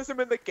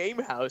 professionalism in the game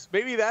house.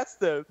 Maybe that's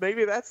the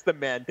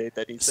mandate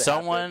that needs to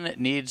Someone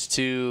needs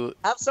to.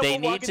 Have They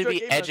someone walk need to into a be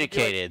game house and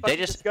educated. Like, They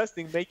 "Fucking just.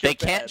 disgusting. Make they your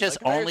can't bed."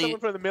 just like, hire only- someone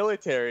from the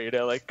military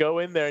to like go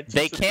in there and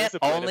They teach some can't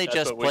discipline if only that's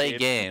just what we play need.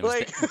 games.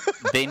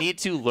 Like, They need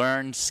to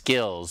learn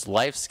skills,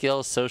 life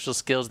skills, social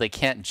skills. They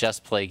can't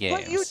just play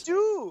games. but you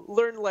do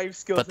learn life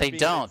skills. But in they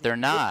being in a don't. team. They're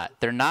not.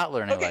 They're not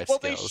learning Okay, life well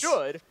skills. they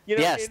should. You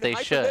know, Yes, in they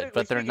should, hypothetically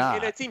but they're speaking, not.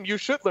 In a team, you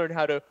should learn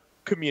how to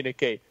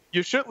communicate.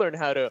 You should learn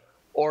how to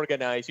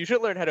organize. You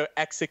should learn how to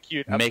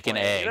execute. Make an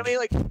plan. You know what I mean?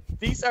 Like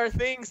these are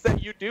things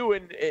that you do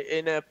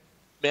in a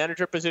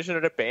manager position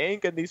at a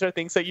bank, and these are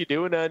things that you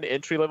do in an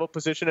entry level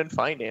position in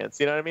finance.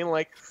 You know what I mean?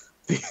 Like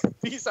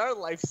these are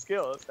life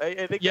skills. I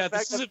think. Yeah, the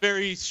fact this is a that-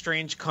 very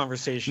strange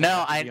conversation.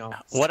 No, to be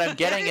honest. what I'm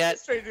getting It is a at.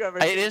 strange It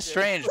conversation. is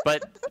strange,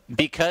 but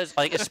because,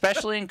 like,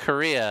 especially in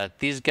Korea,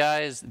 these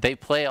guys, they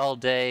play all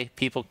day.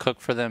 People cook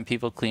for them.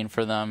 People clean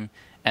for them.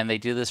 And they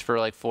do this for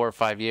like 4 or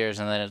 5 years.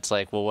 And then it's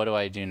like, well, what do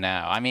I do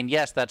now? I mean,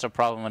 yes, that's a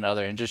problem in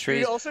other industries.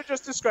 You also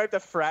just described a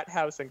frat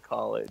house in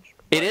college.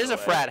 It by is the a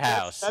way. frat That's-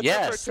 house. that's a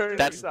Yes, fraternity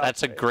that's a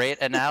software. great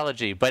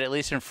analogy. But at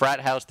least in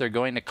frat house, they're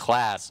going to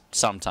class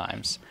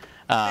sometimes.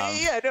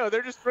 Yeah, no,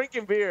 they're just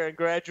drinking beer and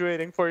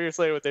graduating 4 years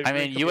later with their I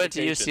mean, you went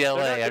to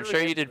UCLA. I'm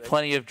sure you did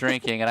plenty of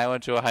drinking, and I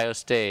went to Ohio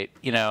State.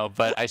 You know,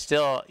 but I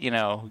still,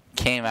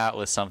 came out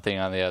with something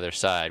on the other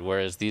side.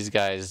 Whereas these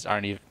guys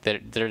aren't even.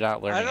 They're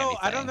not learning anything.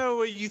 I don't know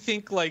what you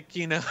think. Like,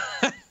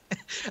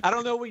 I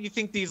don't know what you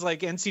think these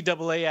like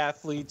NCAA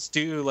athletes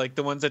do. Like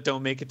the ones that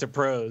don't make it to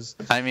pros.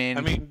 I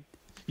mean,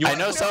 I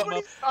know some.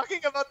 Nobody's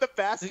talking about the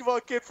basketball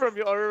kid from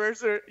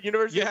University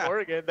Yeah. of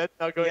Oregon that's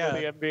not going Yeah. to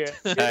the NBA.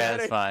 Yeah,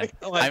 that's fine.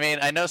 Like- I mean,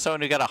 I know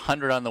someone who got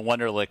 100 on the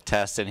Wonderlic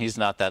test, and he's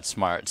not that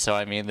smart. So,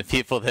 I mean, the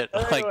people that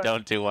Anyway,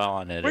 don't do well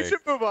on it. We Are, should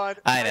move on.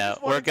 I know.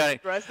 just wanted We're gonna- to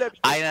address that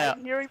I because know.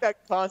 I'm hearing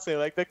that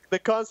constantly, like the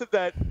concept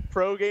that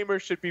pro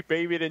gamers should be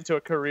babied into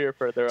a career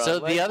further on. so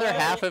Like, the other well,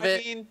 half of I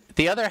it, mean-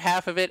 the other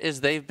half of it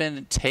is they've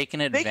been taken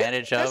they can-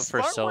 advantage the of for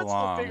smart so ones will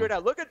long. Figure it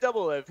out. Look at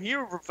Double Live. He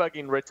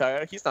fucking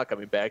retired. He's not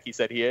coming back. He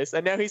said he is,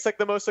 and now he's like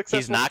the most successful.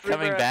 He's not streamer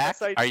coming at back.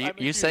 SI Are you I'm a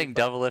you huge saying fan.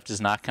 Double Lift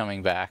is not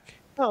coming back?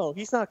 No,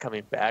 he's not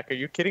coming back. Are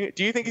you kidding?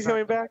 Do you think he's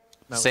coming back?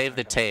 No, Save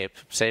the tape.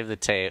 Save the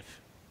tape.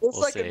 It's We'll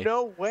like see.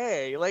 no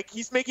way. Like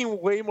he's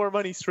making way more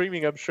money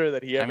streaming. I'm sure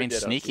that he ever I mean, did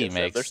on Sneaky CSM.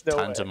 makes There's no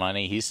tons way. of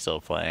money. He's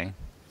still playing,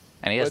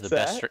 and he has What's the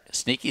best. that?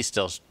 Sneaky's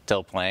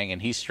still playing,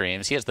 and he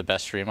streams. He has the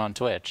best stream on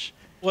Twitch.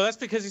 Well, that's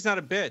because he's not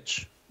a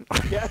bitch.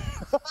 Yeah.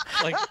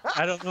 Like,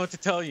 I don't know what to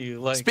tell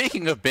you. Like,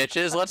 Speaking of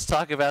bitches, let's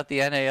talk about the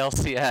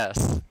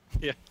NALCS.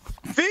 yeah.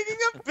 Speaking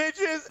of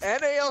bitches,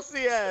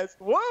 NALCS.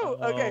 Whoa.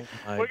 Okay,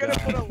 my we're gonna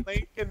God. put a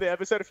link in the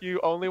episode if you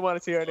only want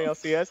to see our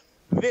NALCS.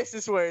 This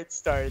is where it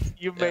starts.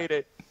 You made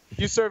it.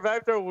 You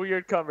survived our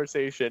weird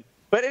conversation.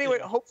 But anyway,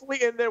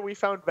 hopefully in there we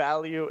found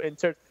value in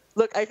terms.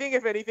 Look, I think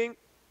if anything,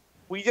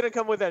 we didn't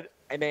come with an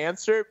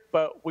answer,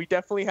 but we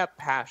definitely have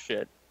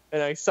passion,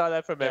 and I saw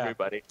that from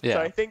everybody. Yeah.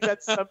 So I think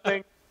that's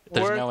something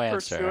worth no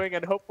answer. pursuing,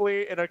 and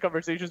hopefully in our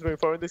conversations moving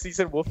forward this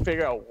season, we'll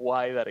figure out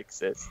why that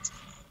exists.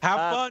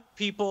 Have fun,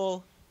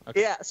 people.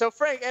 Okay. Yeah. So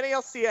Frank,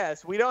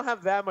 NALCS, we don't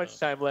have that much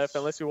time left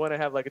unless we want to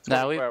have like a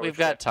 24-hour. No, we've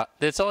got time.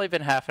 It's only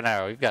been half an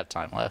hour. We've got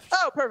time left.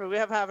 Oh, perfect. We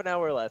have half an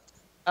hour left.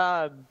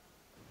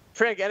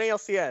 Frank,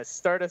 NALCS,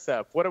 start us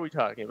up. What are we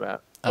talking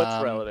about?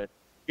 What's relevant?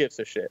 Gives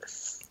a shit.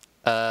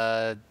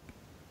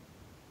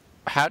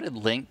 How did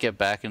Link get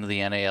back into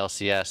the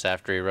NALCS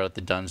after he wrote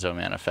the Dunzo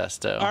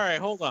Manifesto? All right,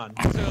 hold on.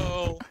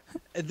 So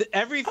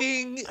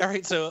everything. All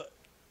right, so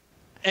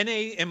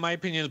NA, in my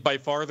opinion, is by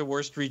far the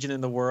worst region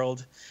in the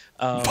world.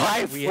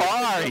 By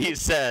far, he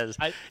says.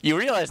 You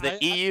realize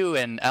that EU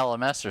and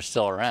LMS are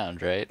still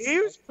around, right?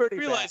 EU's pretty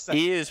bad.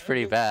 EU's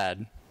pretty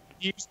bad.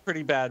 EU's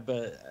pretty bad,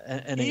 but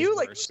NA EU,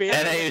 is worse.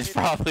 NA is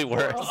probably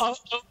worse.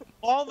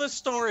 All the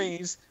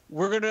stories,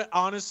 we're going to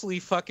honestly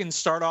fucking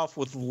start off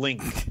with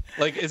Link.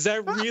 Like, is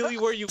that really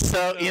where you...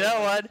 So, you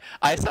know what?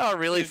 I saw a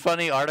really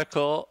funny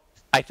article.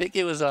 I think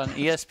it was on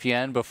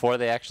ESPN before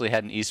they actually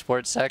had an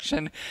esports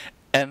section.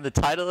 And the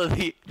title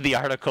of the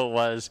article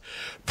was,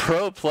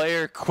 "Pro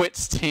player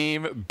quits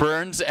team,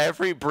 burns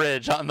every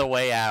bridge on the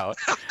way out."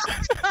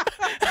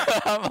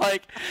 I'm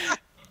like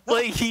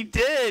he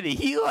did.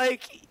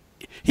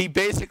 He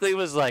basically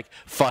was like,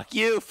 fuck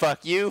you,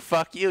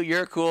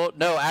 you're cool.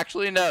 No,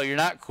 actually, no, you're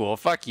not cool.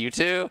 Fuck you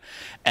too.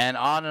 And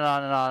on and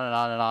on and on and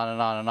on and on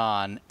and on and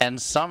on. And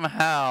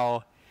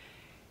somehow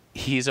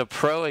he's a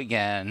pro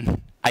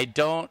again. I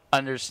don't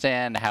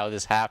understand how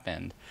this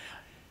happened.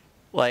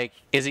 Like,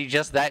 is he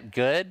just that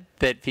good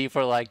that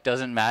people are like,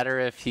 doesn't matter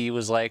if he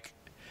was like,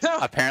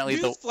 apparently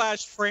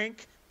Newsflash,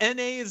 Frank,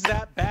 NA is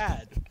that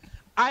bad.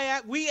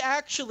 We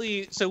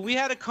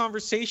had a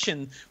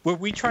conversation where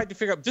we tried to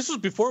figure out, this was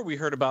before we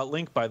heard about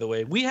Link, by the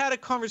way. We had a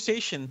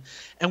conversation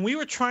and we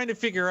were trying to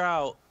figure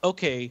out,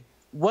 okay,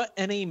 what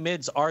NA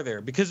mids are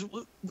there? Because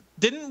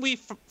didn't we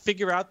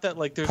figure out that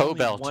like there's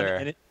only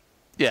one NA?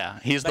 Yeah,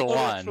 he's the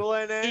one.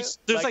 There's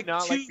like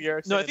two.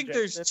 Like no, I think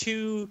there's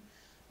two.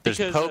 There's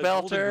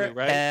Pobelter,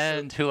 right?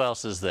 And so, who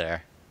else is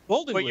there?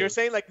 Golden Glue. But you're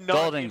saying like not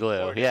Golden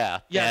Glue, yeah,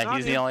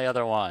 he's the only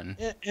other one.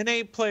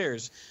 NA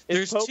players.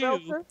 There's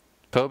two.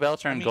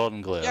 Pobelter and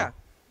Golden Glue.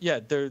 Yeah.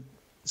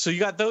 So you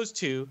got those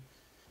two,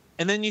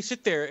 and then you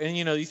sit there and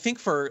you think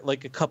for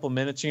like a couple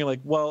minutes and you're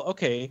like, well,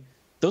 okay,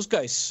 those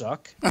guys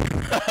suck.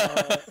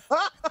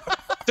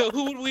 So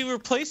who would we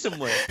replace them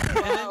with?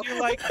 And then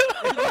you're like,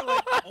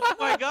 oh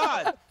my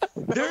god,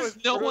 there's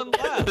no one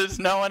left. There's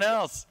no one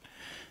else.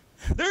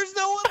 There's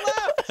no one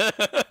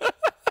left.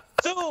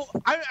 So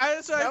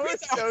I was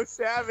so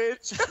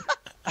savage.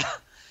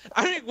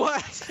 I mean,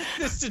 what?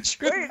 This is the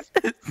truth.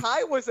 Wait,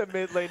 Kai was a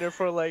mid laner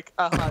for like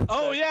a hot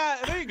second. Yeah,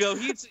 there you go.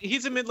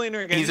 He's a mid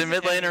laner again. He's a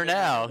mid laner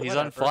now. He's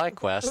on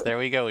FlyQuest. There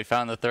we go. We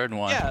found the third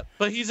one. Yeah,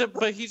 but he's a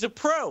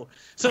pro.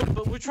 So,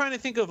 but we're trying to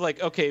think of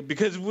like, okay,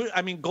 because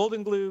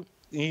Golden Glue,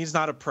 he's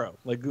not a pro.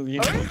 Like, oh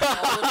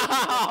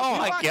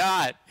my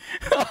god.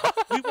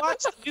 we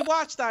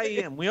watched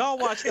IEM. We all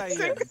watched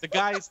IEM. The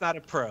guy is not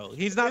a pro.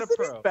 He's not a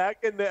pro. He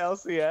back in the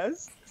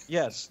LCS.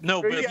 Yes.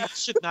 No, but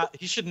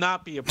he should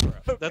not be a pro.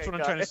 Okay, that's what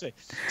I'm trying to say.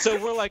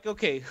 So we're like,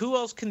 okay, who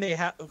else can they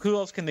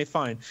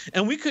find?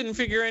 And we couldn't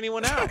figure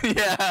anyone out.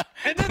 Yeah.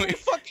 And then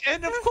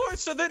and of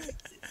course, so then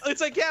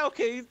it's like, yeah,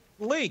 okay,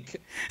 Link.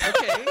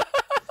 Okay.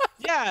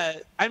 Yeah.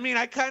 I mean,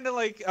 I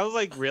was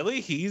like,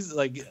 really? He's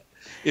like,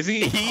 is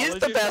he? He is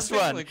the best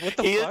one. Like, what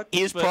the fuck?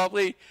 He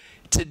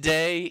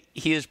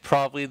is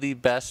probably the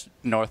best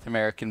North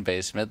American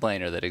based mid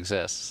laner that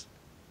exists.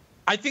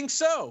 I think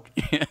so.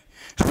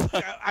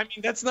 I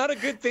mean, that's not a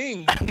good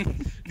thing.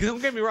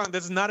 Don't get me wrong,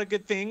 that's not a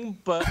good thing.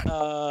 But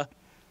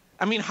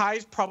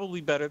High's probably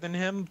better than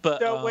him.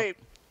 But so wait,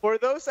 for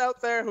those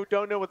out there who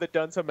don't know what the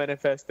Dunzo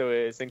Manifesto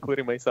is,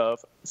 including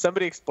myself,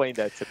 somebody explain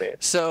that to me.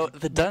 So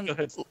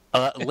the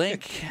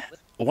Link.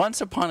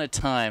 Once upon a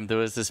time, there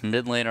was this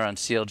mid laner on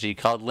CLG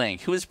called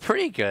Link, who was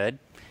pretty good.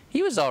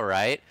 He was all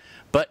right,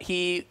 but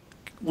he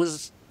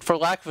was, for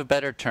lack of a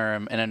better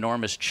term, an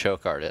enormous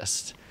choke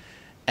artist.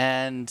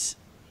 And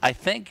I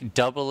think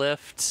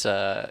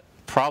Doublelift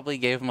probably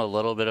gave him a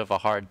little bit of a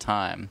hard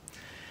time.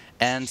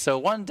 And so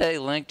one day,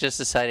 Link just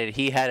decided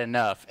he had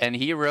enough. And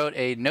he wrote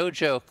a, no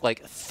joke,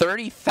 like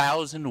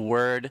 30,000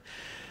 word,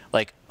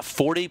 like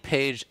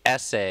 40-page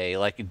essay,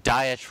 like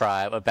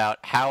diatribe about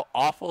how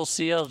awful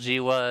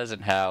CLG was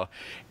and how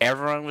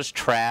everyone was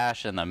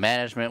trash and the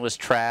management was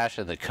trash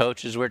and the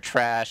coaches were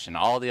trash and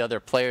all the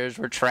other players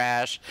were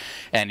trash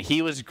and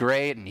he was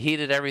great and he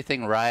did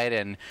everything right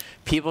and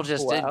people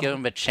just didn't give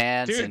him a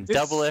chance. Dude, and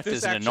Doublelift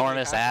is an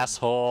enormous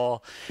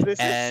asshole.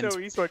 And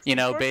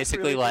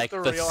basically like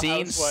the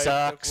scene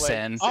sucks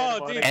and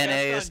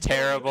NA is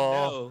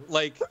terrible.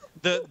 Like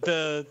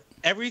the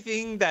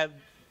everything that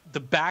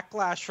the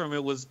backlash from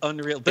it was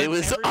unreal. It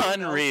was Everyone else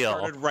unreal.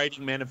 started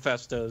writing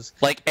manifestos.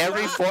 Like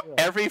every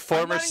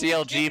former not even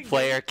CLG kidding.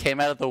 player came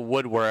out of the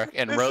woodwork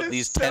and This wrote is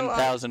these so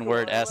 10,000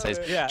 word hardcore. I love essays.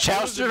 it. Yeah, it was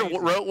Chowster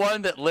amazing. wrote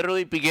one that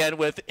literally began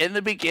with, "In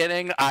the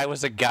beginning, I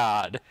was a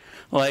god,"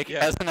 like Yeah.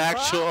 as an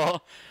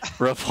actual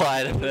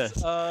reply to this.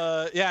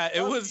 Yeah, it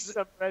That was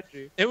some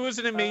Reggie. it was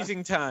an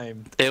amazing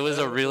time. It was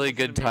a really an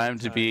good amazing time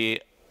to be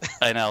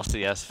an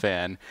LCS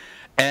fan.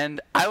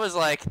 And I was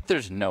like,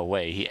 there's no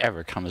way he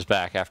ever comes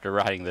back after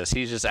writing this.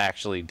 He's just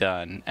actually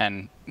done.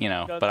 And,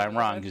 but I'm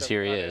wrong because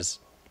here he is.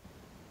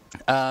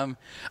 I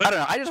don't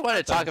know. I just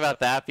wanted to talk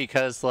about that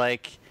because,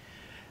 like,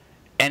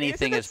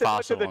 anything is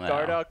possible Isn't it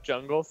similar to the now. Dardoch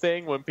jungle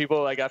thing when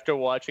people, like, after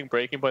watching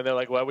Breaking Point, they're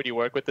like, why would you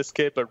work with this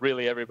kid? But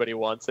really everybody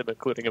wants him,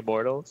 including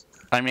Immortals.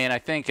 I mean, I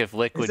think if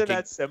Isn't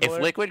that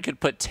similar? Liquid could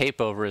put tape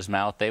over his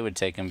mouth, they would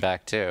take him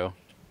back too.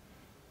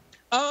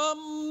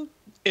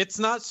 It's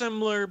not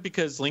similar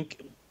because Link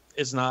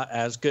is not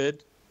as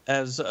good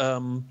as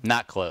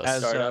Not close.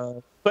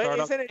 But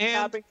Dardoch. isn't it And-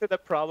 tapping to the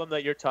problem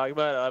that you're talking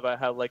about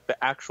how, like,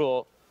 the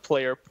actual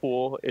player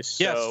pool is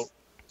so Yes.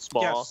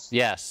 small? Yes.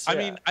 Yes. I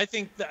mean, I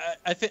think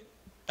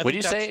Would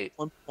you that's say-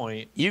 one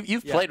point? You've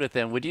Yeah. played with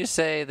him. Would you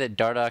say that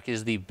Dardoch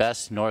is the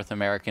best North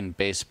American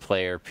based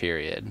player,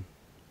 period?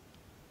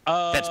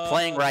 That's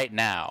playing right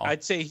now.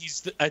 I'd say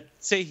he's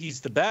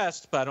the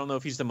best, but I don't know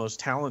if he's the most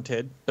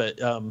talented. But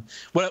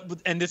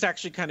and this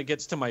actually kind of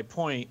gets to my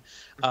point.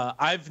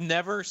 I've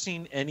never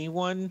seen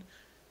anyone.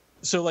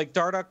 So like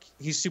Dardoch,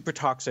 he's super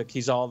toxic.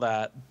 He's all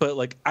that. But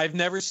like I've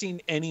never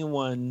seen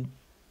anyone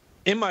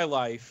in my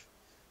life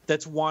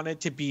that's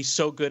wanted to be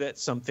so good at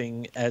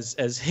something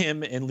as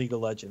him in League of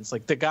Legends.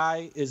 Like the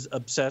guy is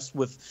obsessed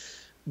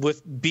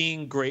with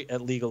being great at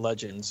League of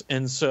Legends,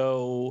 and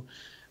so.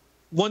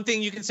 One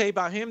thing you can say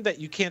about him that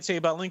you can't say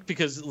about Link,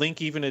 because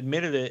Link even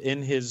admitted it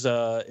in his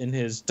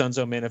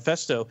Dunzo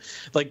manifesto.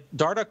 Like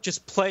Dardoch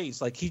just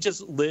plays, like he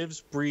just lives,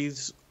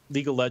 breathes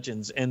League of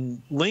Legends.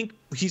 And Link,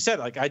 he said,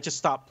 like, I just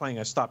stopped playing,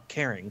 I stopped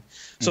caring.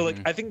 So like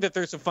I think that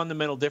there's a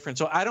fundamental difference.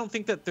 So I don't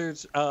think that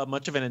there's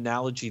much of an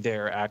analogy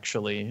there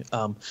actually,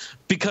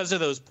 because of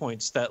those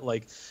points that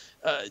like,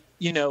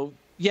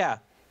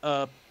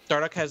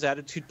 Dardoch has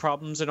attitude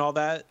problems and all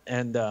that,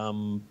 and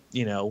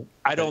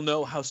I don't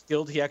know how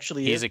skilled he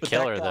actually is. He's a but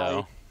killer, that guy,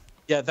 though.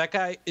 Yeah, that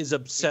guy is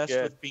obsessed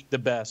good. with being the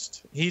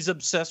best. He's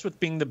obsessed with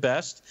being the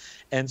best,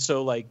 and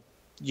so like,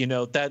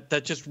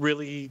 that just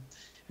really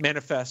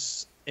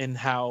manifests in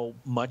how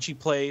much he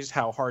plays,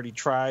 how hard he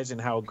tries, and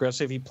how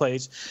aggressive he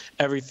plays,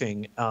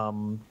 everything.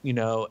 And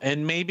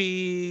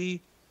maybe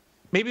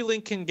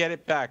Link can get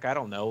it back. I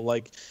don't know,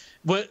 like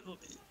what.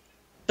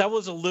 That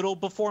was a little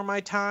before my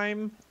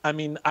time. I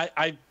mean,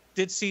 I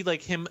did see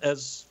like him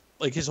as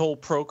like his whole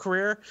pro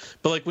career,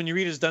 but like when you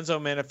read his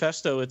Dunzo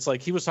manifesto, it's like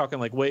he was talking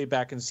like way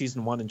back in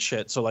season 1 and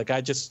shit. So like I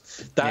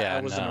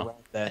wasn't around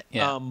that.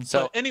 Yeah.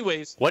 So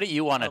anyways, what do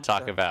you want to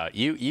talk sorry. about?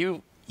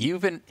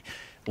 You've been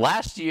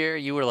last year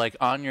you were like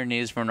on your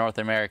knees for North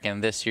America,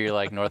 and this year you're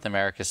like North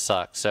America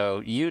sucks. So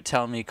you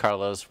tell me,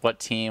 Carlos, what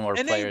team or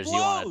And they players you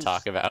want to blows.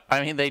 talk about?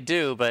 I mean, they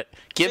do, but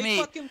give They me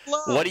fucking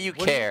blow. what do you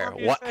What do you care?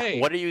 want me to say?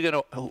 What are you gonna?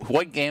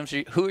 What games?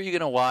 Who are you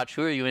gonna watch?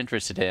 Who are you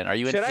interested in? Are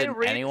you interested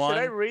in anyone?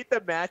 Should I read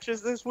the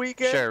matches this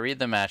weekend? Sure, read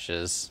the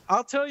matches.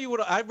 I'll tell you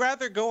what. I'd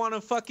rather go on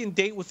a fucking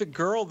date with a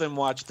girl than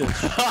watch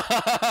this.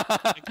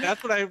 Like,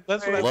 that's what I.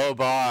 Low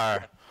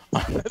bar.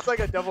 That's like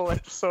a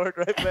double-edged sword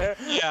right there.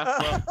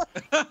 Yeah.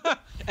 Well.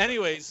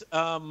 Anyways,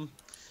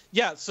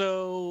 yeah.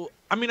 So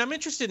I mean, I'm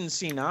interested in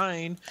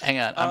C9. Hang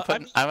on,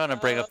 I'm gonna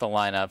bring up the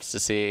lineups to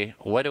see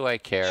what do I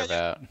care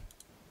about.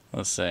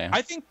 Let's see.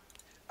 I think.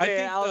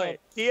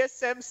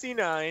 TSM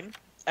C9,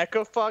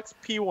 Echo Fox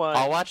P1.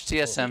 I'll watch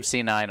TSM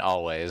C9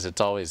 always. It's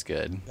always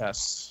good.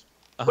 Yes.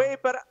 Wait,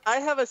 but I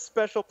have a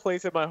special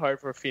place in my heart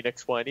for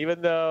Phoenix One,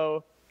 even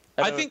though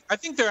I think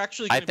they're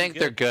actually. I Gonna think be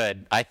they're good.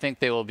 good. I think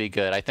they will be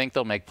good. I think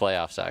they'll make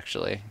playoffs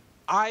actually.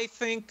 I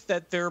think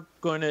that they're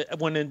going to,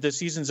 when the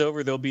season's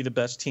over, they'll be the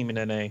best team in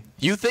NA.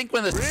 You think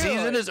when the Really?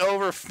 season is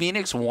over,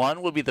 Phoenix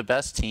 1 will be the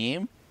best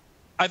team?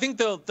 I think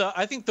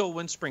they'll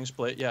win Spring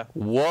Split. Yeah.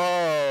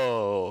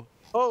 Whoa.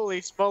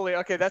 holy smoly,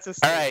 okay, that's a All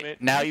statement.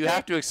 right, now you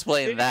have to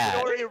explain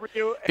that.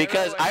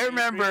 Because I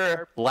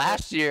remember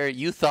last year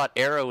you thought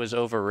Arrow was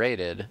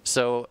overrated.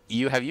 So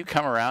have you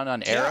come around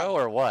on Arrow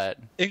or what?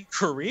 In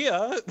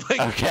Korea.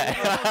 Like, Okay.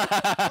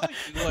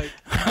 like,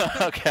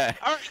 Okay.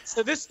 all right,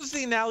 so this was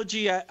the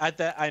analogy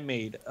that I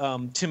made.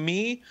 To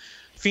me,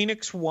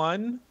 Phoenix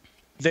One,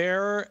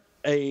 they're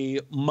a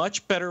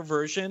much better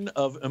version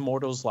of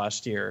Immortals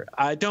last year.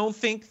 I don't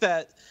think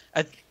there's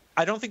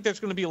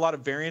going to be a lot of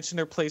variance in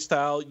their play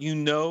style. You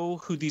know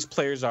who these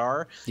players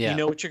are. Yeah. You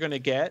know what you're going to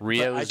get.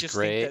 Rio's but I just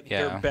great, think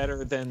that they're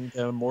better than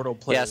the Immortal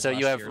players. Yeah, so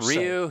you have last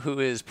year, Ryu, who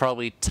is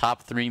probably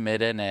top 3 mid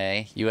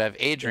NA. You have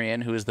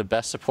Adrian, who is the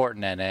best support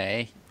in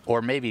NA.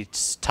 or maybe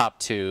top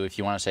 2 if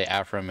you want to say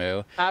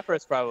Afromu.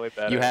 Afra's probably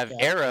better. You have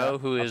Arrow,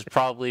 who is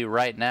probably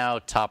right now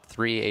top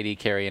 3 AD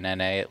carry in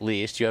NA at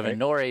least. You have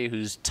Inori,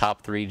 who's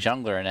top 3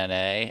 jungler in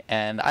NA,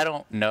 and I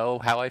don't know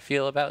how I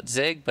feel about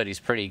Zig, but he's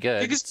pretty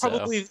good. Zig is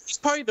he's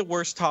probably the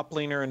worst top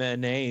laner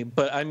in NA,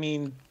 but I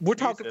mean, we're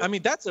talking. I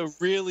mean, that's a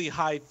really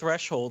high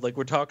threshold. Like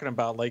we're talking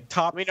about, like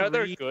top. I mean, 3. are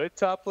there good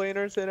top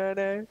laners in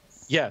NA?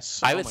 Yes.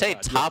 I would say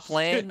top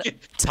lane.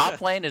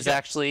 Top lane is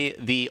actually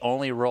the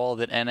only role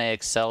that NA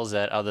excels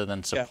at, other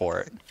than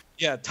support.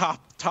 Yeah, top.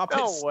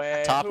 No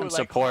way. Top Who, and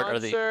like support Haunter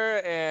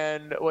are the.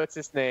 and what's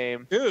his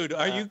name? Dude,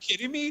 are you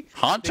kidding me?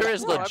 Haunter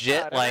is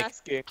legit. I'm Like,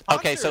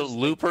 okay, so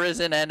Looper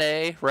is in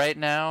NA right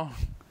now.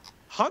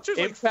 Hunter's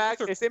Impact.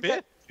 like Is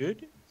Impact,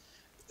 dude.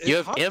 You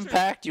have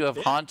Impact. You have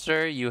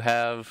Haunter. You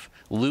have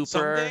Looper.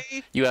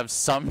 Someday? You have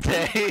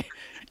Someday.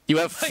 You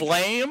have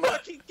Flame.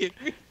 Fucking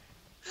kidding me?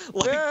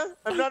 Like, yeah,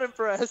 I'm not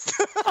impressed.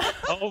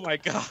 oh my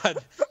god.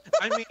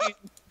 I mean,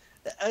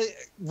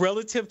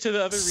 relative to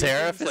the other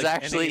Seraph regions, is like,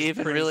 actually NA is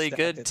even pretty really stacked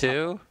good at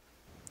too.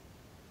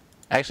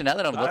 Actually, now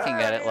that I'm looking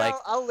at it, like,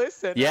 I'll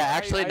listen. yeah,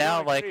 actually I now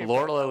don't like agree, but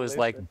Lorlo I'll is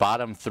like listen.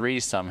 bottom 3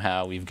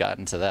 somehow. We've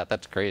gotten to that.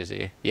 That's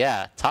crazy.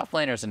 Yeah, top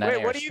laners in NA Wait,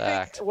 are what do you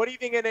stacked. think? What do you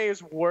think NA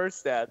is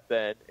worse at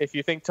then? If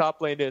you think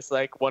top lane is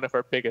like one of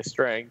our biggest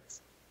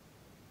strengths.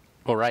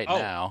 Well, right Oh,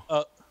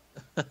 now,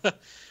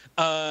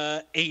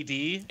 AD.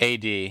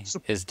 AD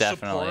is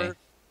definitely. Support.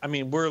 I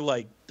mean, we're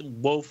like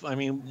Wolf. I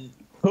mean,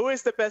 Who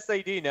is the best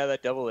AD now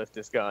that Double Lift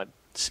is gone?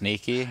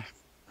 Sneaky.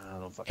 I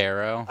don't know. Fucking,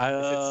 Arrow. Is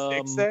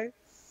it Stixxay?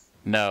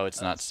 No,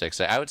 it's not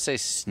Stixxay. I would say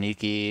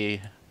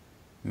Sneaky,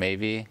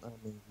 maybe. I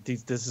mean,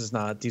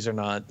 these are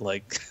not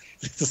like.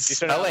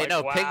 These are Oh not wait, like,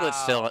 no, wow. Piglet's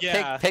still.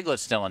 Yeah.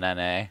 Piglet's still in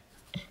NA.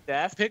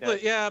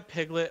 Piglet, yeah,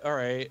 Piglet. All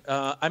right.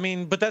 I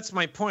mean, but that's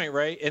my point,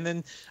 right? And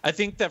then I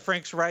think that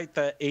Frank's right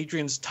that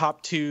Adrian's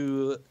top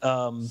 2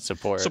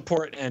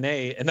 support NA,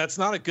 and that's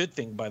not a good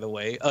thing, by the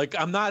way. Like,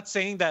 I'm not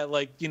saying that,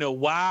 like,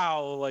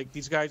 wow, like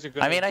these guys are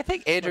going. I mean, I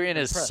think Adrian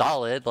is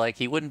solid. Like,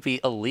 he wouldn't be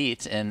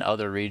elite in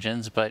other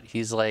regions, but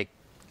he's not.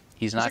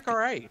 He's like, all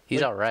right.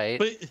 He's all right.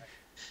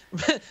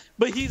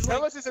 But he's like,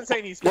 Carlos isn't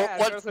saying he's Well, bad.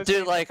 what- Carlos is dude,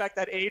 saying like, the fact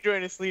that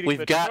Adrian is leading we've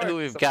the got charge who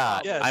is we've a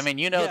got. problem. Yes. I mean,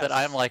 you know Yes. that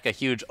I'm like a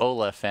huge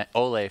Ole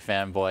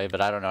fanboy,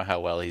 but I don't know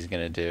how well he's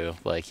gonna do.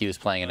 Like, he was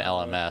playing in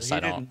LMS. I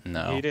don't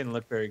know. He didn't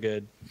look very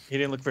good. He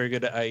didn't look very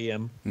good at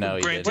IEM. No,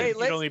 he Granted, didn't.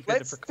 Wait, he'd only been there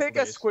let's for a couple take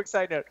a days. quick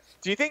side note.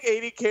 Do you think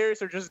AD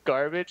carries are just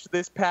garbage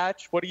this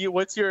patch?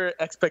 What's your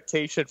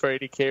expectation for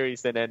AD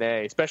carries in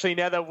NA, especially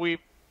now that we've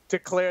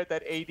declared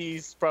that AD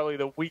is probably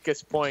the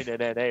weakest point in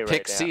NA right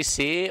Pick now?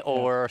 CC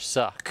or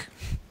suck.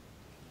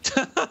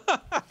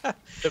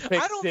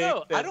 I don't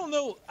know.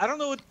 I don't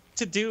know what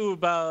to do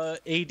about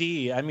AD.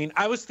 I mean,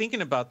 I was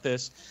thinking about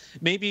this.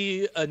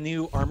 Maybe a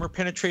new armor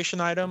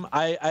penetration item.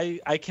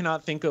 I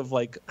cannot think of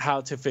like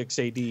how to fix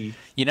AD.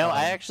 You know,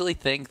 I actually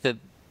think that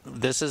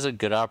this is a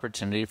good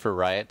opportunity for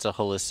Riot to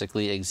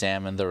holistically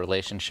examine the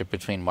relationship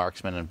between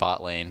marksman and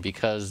bot lane,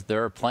 because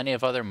there are plenty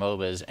of other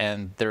MOBAs,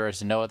 and there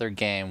is no other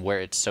game where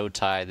it's so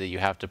tied that you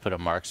have to put a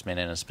marksman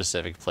in a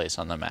specific place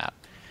on the map.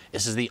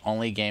 This is the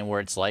only game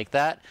where it's like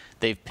that.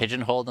 They've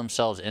pigeonholed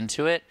themselves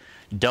into it.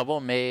 Double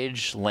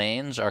mage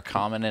lanes are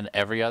common in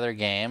every other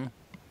game,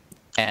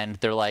 and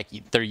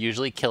they're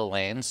usually kill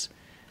lanes.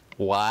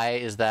 Why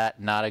is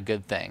that not a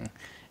good thing?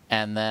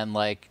 And then,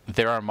 like,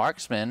 there are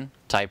marksman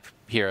type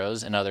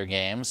heroes in other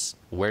games.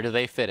 Where do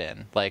they fit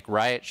in? Like,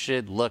 Riot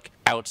should look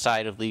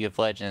outside of League of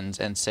Legends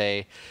and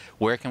say,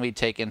 where can we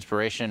take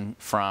inspiration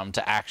from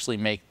to actually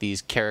make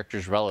these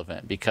characters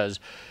relevant? Because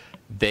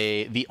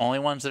the only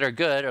ones that are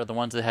good are the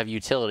ones that have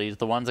utilities.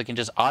 The ones that can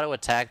just auto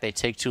attack, they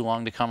take too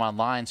long to come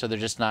online, so they're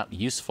just not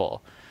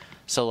useful.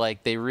 So,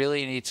 like, they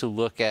really need to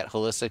look at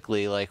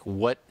holistically, like,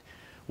 what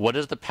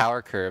is the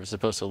power curve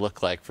supposed to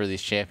look like for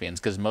these champions?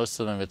 Because most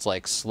of them, it's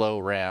like slow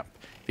ramp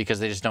because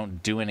they just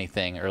don't do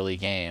anything early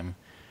game.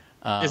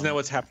 Isn't that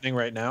what's happening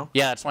right now?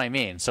 Yeah, that's what I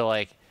mean. So,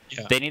 like,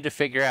 they need to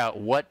figure out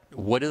what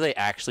do they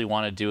actually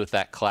want to do with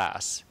that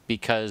class,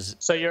 because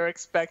So you're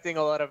expecting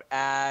a lot of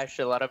Ashe,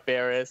 a lot of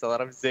Varus, a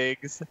lot of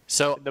Ziggs.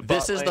 so in the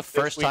this bot is lane the this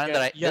first time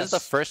weekend? that this is the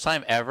first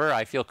time ever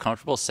I feel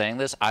comfortable saying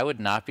this. I would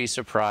not be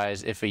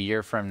surprised if a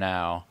year from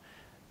now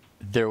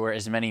there were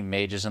as many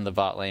mages in the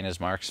bot lane as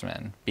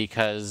marksmen,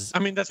 because I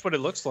mean, that's what it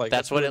looks like.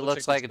 that's what it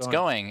looks like it's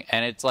going.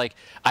 And it's like,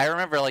 I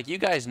remember, like, you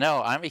guys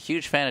know, I'm a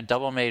huge fan of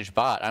double mage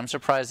bot. I'm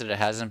surprised that it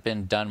hasn't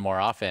been done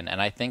more often,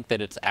 and I think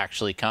that it's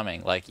actually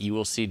coming. Like, you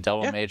will see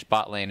double mage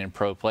bot lane in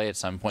pro play at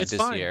some point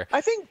this year.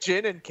 I think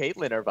Jhin and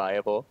Caitlyn are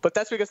viable, but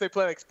that's because they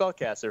play like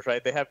spellcasters,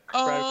 right? They have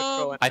crowd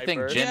control and I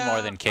think hyper. Jhin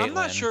more than Caitlyn. I'm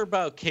not sure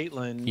about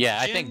Caitlyn. Yeah,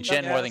 I think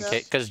Jhin more than yes.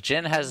 Caitlyn, because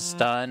Jhin has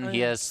stun,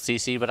 he has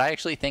CC, but I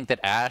actually think that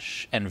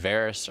Ashe and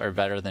Varus are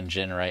better than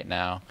Jhin right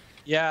now.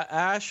 Yeah,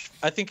 Ashe.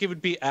 I think it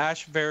would be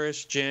Ashe,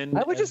 Varus, Jhin.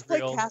 I would just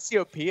play Ezreal.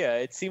 Cassiopeia.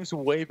 It seems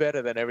way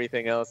better than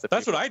everything else.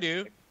 That's what I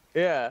do.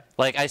 Yeah.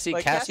 Like, I see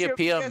Like,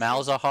 Cassiopeia, Cassiopeia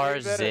Malzahar,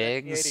 seems way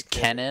better than the Ziggs, 80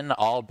 carry. Kennen,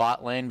 all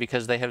bot lane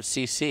because they have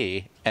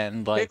CC.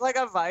 And, like... Pick like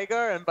a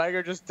Vigar, and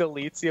Vigar just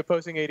deletes the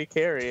opposing AD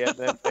carry, and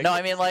then... No,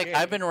 I mean, like,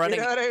 I've been running...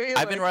 You know what I mean?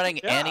 I've been running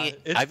any...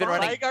 I've been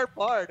running... Vigar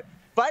Bard.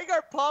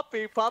 Vigar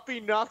Poppy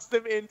knocks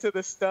them into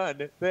the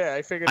stun. There,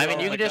 I figured I it mean,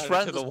 out. you can just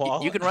run... the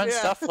wall. You can run Yeah.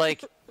 stuff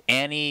like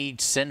Annie,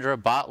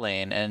 Syndra bot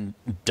lane and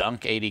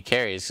dunk 80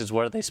 carries, because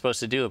what are they supposed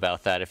to do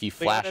about that if you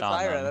flash Leon on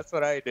Zyra, them? that's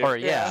what I do. Or,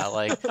 yeah,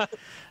 like...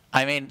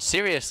 I mean,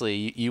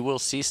 seriously, you will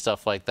see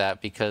stuff like that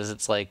because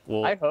it's like,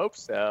 well... I hope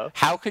so.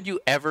 How could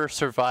you ever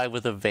survive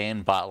with a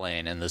Vayne bot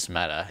lane in this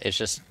meta? It's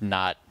just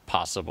not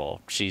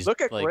possible. She's Look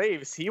at like,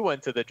 Graves. He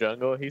went to the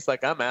jungle. He's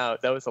like, I'm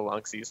out. That was a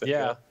long season.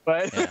 Yeah. ago.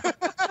 But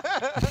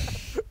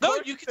No,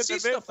 you can see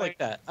stuff like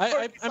that.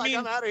 I mean,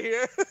 I'm out of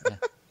here.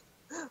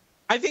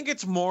 I think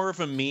it's more of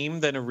a meme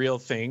than a real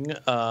thing,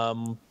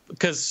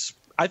 because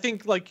I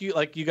think like you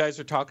guys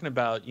are talking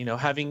about, you know,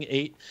 having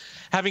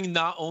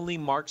not only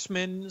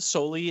marksmen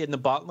solely in the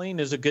bot lane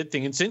is a good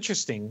thing. It's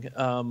interesting,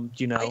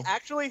 you know. I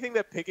actually think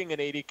that picking an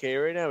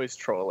ADK right now is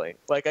trolling.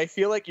 Like, I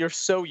feel like you're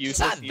so it's useless.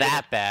 not even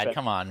that if- bad.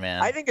 Come on,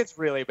 man. I think it's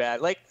really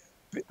bad. Like,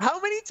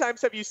 how many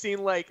times have you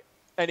seen like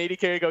an AD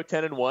carry go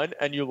 10-1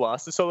 and you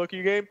lost the solo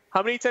queue game?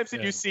 How many times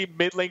did you see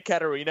mid lane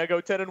Katarina go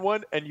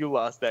 10-1? And you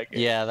lost that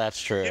game? Yeah,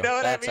 that's true. You know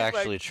what That's I mean?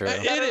 actually Like, true.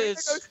 Katarina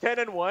is. goes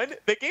 10-1.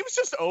 The game's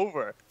just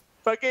over.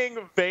 Fucking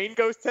Vayne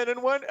goes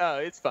 10-1. Oh,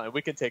 it's fine.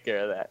 We can take care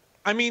of that.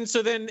 I mean,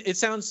 so then it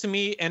sounds to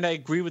me, and I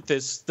agree with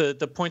this, the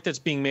point that's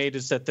being made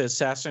is that the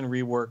Assassin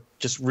rework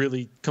just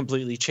really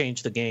completely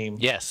changed the game.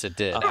 Yes, it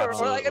did. Or,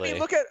 Absolutely. like, I mean,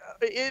 look at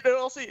it.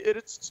 Also,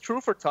 it's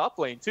true for top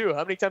lane too.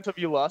 How many times have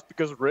you lost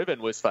because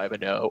Riven was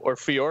 5-0 or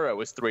Fiora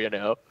was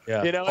 3-0?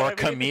 Yeah. You know, or what I mean?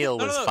 Camille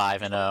was no.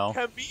 5-0.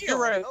 Camille, You're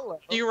right. hello.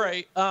 You're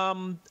right.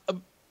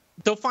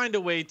 They'll find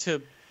a way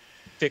to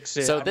fix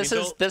it. So I this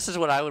mean, is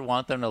what I would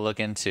want them to look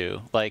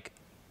into. Like,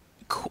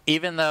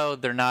 even though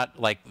they're not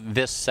like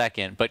this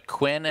second, but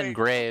Quinn and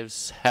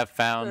Graves have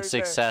found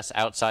success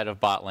outside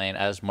of bot lane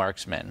as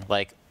marksmen.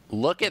 Like,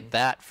 look at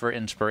that for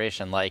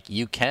inspiration. Like,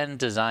 you can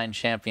design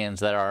champions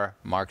that are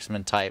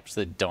marksman types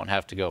that don't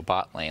have to go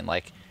bot lane.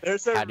 Like,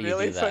 There's how a do you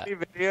really do that? funny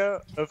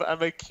video of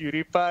I'm a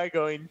cutie pie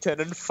going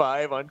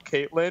 10-5 on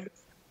Caitlyn,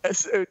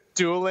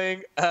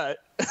 dueling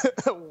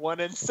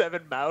 1-7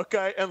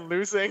 Maokai and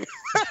losing.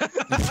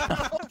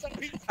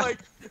 He's like,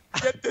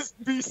 get this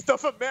beast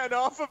of a man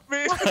off of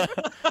me.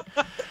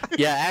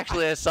 yeah,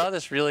 actually, I saw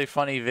this really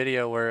funny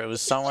video where it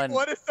was someone.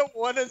 What is the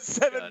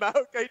 1-7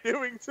 Maokai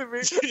doing to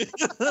me?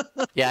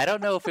 Yeah, I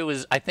don't know if it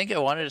was. I think I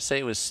wanted to say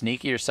it was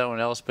Sneaky or someone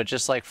else, but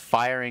just like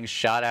firing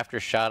shot after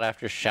shot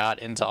after shot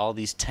into all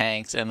these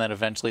tanks, and then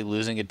eventually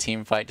losing a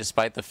team fight,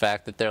 despite the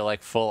fact that they're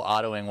like full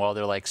autoing while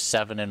they're like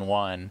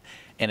 7-1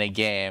 in a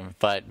game.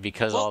 But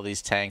because all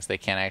these tanks, they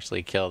can't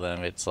actually kill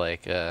them. It's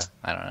like I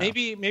don't know.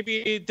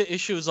 maybe the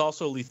issue is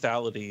also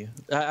lethality.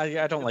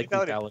 I don't like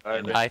Lethality.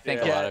 lethality. I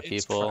think a Yeah, lot of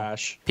it's people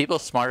trash.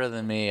 smarter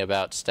than me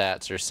about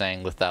stats are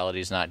saying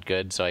lethality's not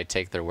good, so I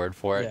take their word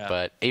for it. Yeah.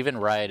 But even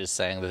Riot is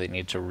saying that they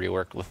need to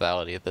rework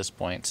lethality at this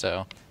point,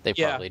 so they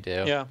probably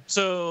do. Yeah.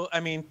 So I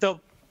mean, they'll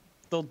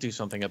do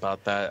something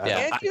about that.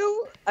 Yeah. Can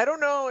you? I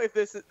don't know if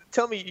this.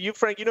 Tell me, you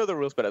Frank. You know the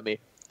rules better than me.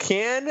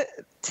 Can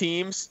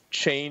teams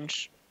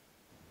change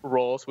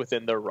roles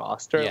within their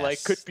roster? Yes.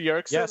 Like, could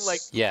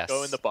Bjergsen Yes.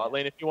 go in the bot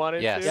lane if you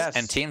wanted Yes. to? Yes.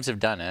 And teams have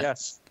done it.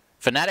 Yes.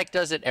 Fnatic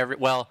does it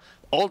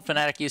old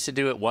Fnatic used to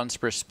do it once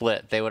per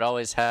split. They would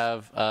always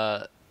have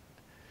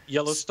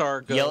Yellow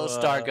Star go. Yellow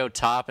Star go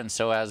top and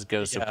Soaz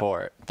go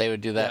support. They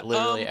would do that Yeah.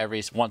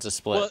 literally once a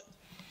split. Well,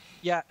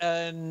 yeah,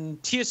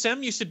 and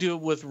TSM used to do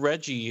it with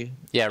Reggie.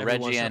 Yeah, every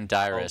Reggie once in a and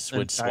while, Dyrus and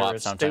would swap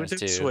Dyrus. sometimes they would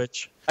too.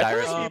 Switch. I feel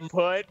Dyrus- like if you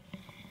put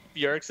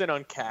Bjergsen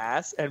on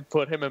Cass and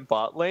put him in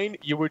bot lane,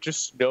 you would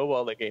just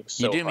snowball the game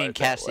so you do mean hard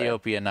that way.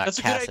 Cassiopeia, not That's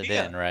a good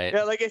idea. Cassidin, right?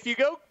 Yeah, like if you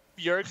go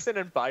Bjergsen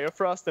and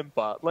Biofrost in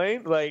bot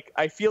lane, like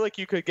I feel like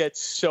you could get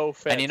so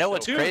fast. And you know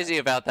what's so crazy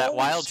about that? Holy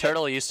Wild shit.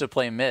 Turtle used to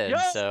play mid, Yo,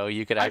 so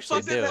you could actually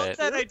I fucking do love it.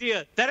 that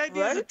idea. That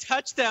idea is a Right?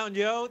 touchdown,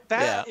 yo.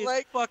 That is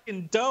Like-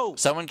 fucking dope.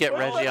 Someone get Oh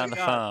Reggie my on the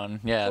God. phone.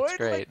 Yeah, it's Put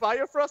great. like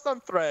Biofrost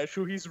on Thresh,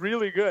 who he's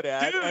really good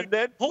at, Dude, and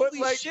then holy put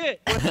like shit.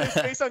 what's his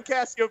face on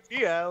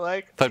Cassiopeia,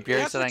 like Put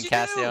That's Bjergsen what on you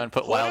Cassio do. and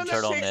put one Wild of them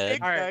Turtle takes mid.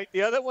 Ignite, Alright.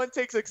 the other one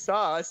takes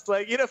Exhaust,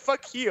 like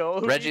fuck heal.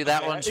 Who Reggie, needs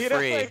that one's You know,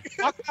 free.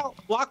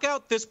 like- Block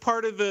out this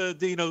part of the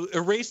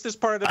erase this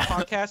part of the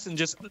podcast and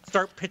just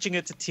start pitching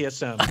it to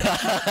TSM.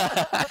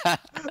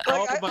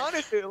 Like,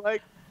 honestly,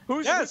 like,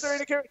 who's there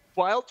to carry?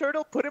 Wild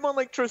Turtle? Put him on,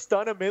 like,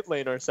 Tristana mid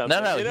lane or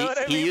something. No, You know what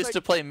I he mean? used Like,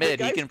 to play the mid.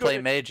 He guy's can good play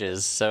at-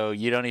 mages, so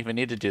you don't even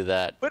need to do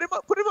that. Put him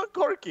on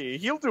Corki.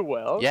 He'll do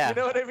well. Yeah. You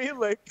know what I mean?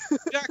 Like,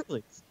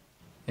 Exactly.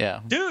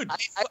 Yeah. Dude,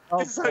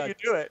 this is how you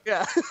do it.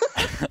 Yeah.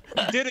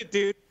 you did it,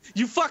 dude.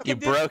 You fucking You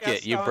did broke it.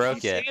 it. You Gaston.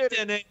 broke You it.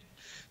 saved NA.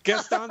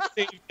 Gaston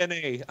saved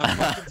NA. I'm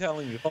fucking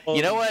telling you. Holy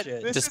You know what?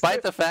 shit. This Despite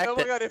is the fact oh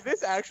my that- god, if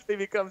this actually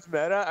becomes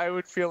meta, I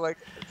would feel like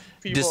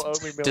people owe me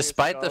millions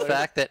Despite of the dollars.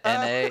 fact that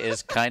NA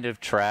is kind of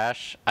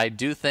trash, I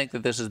do think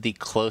that this is the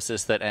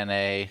closest that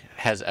NA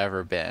has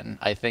ever been.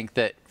 I think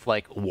that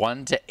like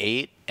 1 to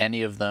 8,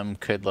 any of them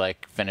could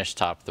like finish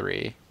top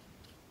 3.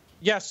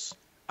 Yes.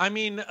 I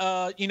mean,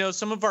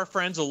 some of our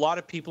friends, a lot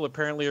of people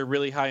apparently are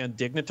really high on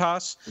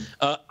Dignitas.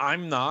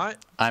 I'm not.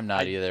 I'm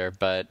not either,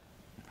 but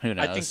who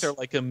knows? I think they're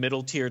like a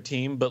middle tier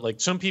team, but like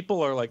some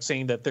people are like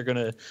saying that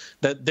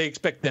that they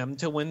expect them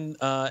to win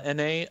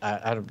NA.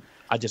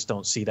 I just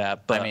don't see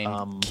that. But I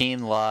mean,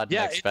 Keen Law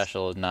yeah, next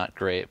special is not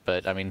great,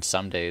 but I mean,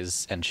 some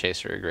days and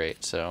Chaser are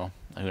great, so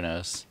who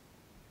knows?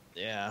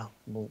 Yeah,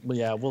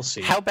 we'll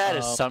see. How bad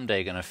is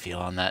Someday gonna feel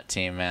on that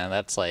team, man?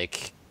 That's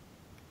like,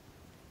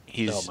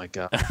 oh my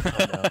god.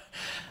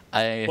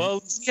 I know.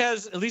 Well,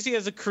 at least he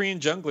has a Korean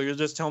jungler. You'll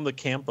just tell him to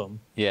camp him.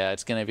 Yeah,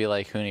 it's gonna be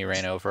like Huni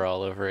Rainover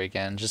all over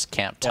again. Just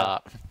camp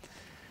top.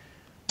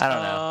 I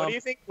don't know. What do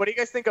you think? What do you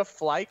guys think of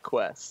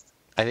FlyQuest?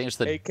 I think it's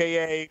the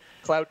AKA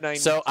Cloud9.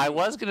 So I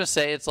was gonna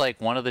say it's like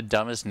one of the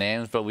dumbest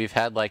names, but we've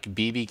had like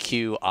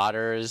BBQ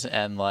Otters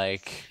and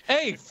like.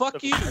 Hey,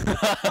 fuck you!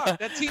 Fuck,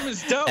 that team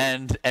is dope.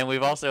 And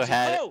we've also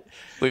had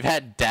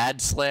Dad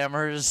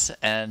Slammers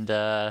and.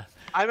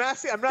 I'm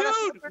asking. I'm not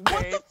asking. Dude,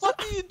 what the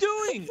fuck are you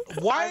doing?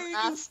 Why I'm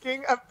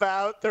asking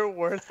about their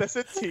worth as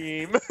a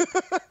team.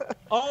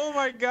 Oh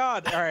my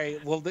god! All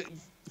right, well.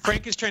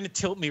 Frank is trying to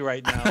tilt me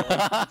right now.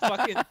 Like,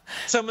 fucking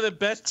some of the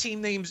best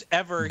team names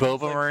ever.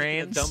 Boba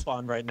Marines. Dump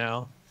on right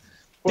now.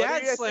 What Dad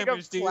do you guys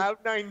Slammers, think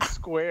of Cloud9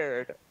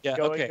 squared? Yeah.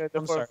 Okay.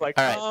 I'm sorry. All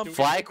right.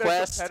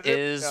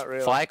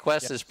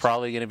 FlyQuest is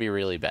probably going to be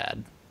really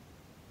bad.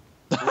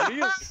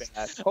 Really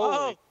bad.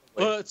 Holy.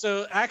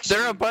 So actually,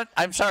 they're a bunch.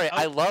 I'm sorry.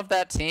 I love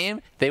that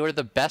team. They were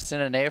the best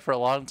in NA for a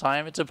long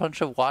time. It's a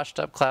bunch of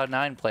washed-up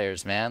Cloud9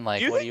 players, man.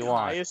 Like, what do you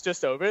want? High is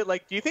just over it?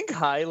 Like, do you think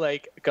High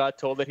got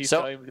told that he's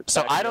going?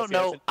 So I don't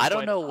know. I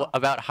don't know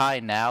about High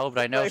now,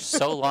 but I know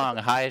so long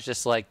High is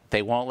just like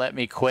they won't let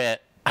me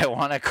quit. I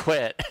want to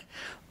quit.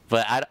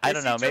 But I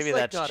don't know. Maybe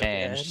that's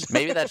changed.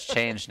 Maybe that's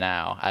changed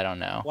now. I don't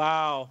know.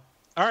 Wow.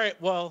 All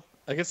right. Well,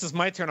 I guess it's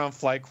my turn on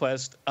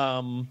FlyQuest.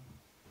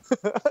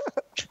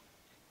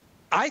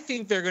 I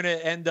think they're going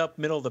to end up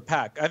middle of the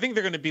pack. I think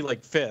they're going to be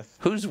like 5th.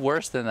 Who's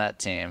worse than that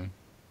team?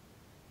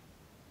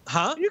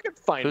 Huh? You can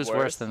find Who's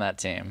worse than that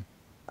team?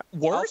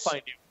 Worse? I'll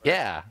find you.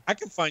 Yeah. I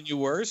can find you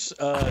worse.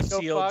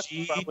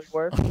 CLG. Probably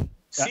worse.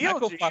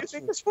 CLG, you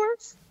think it's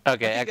worse?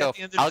 Okay,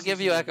 I'll give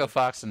you Echo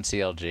Fox and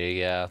CLG.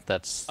 Yeah,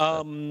 that's.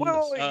 Well,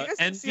 you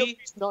guys think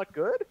CLG's not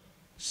good?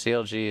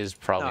 CLG is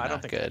probably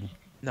not good.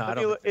 No, I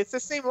don't. It's the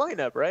same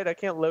lineup, right? I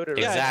can't load it.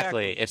 Exactly. Yeah,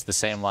 exactly. It's the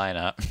same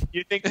lineup.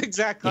 You think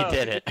exactly? You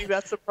did it. You think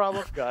that's the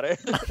problem? Got it.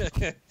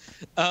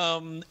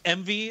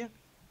 MV.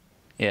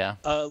 Yeah.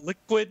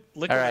 Liquid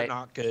are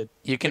not good.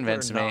 You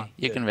convinced me.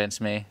 You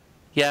convinced me.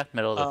 Yeah,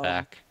 middle of the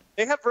pack.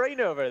 They have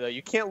Rainover though.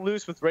 You can't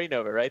lose with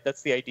Rainover, right?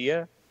 That's the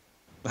idea.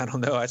 I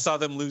don't know. I saw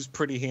them lose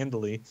pretty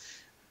handily.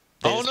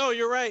 No,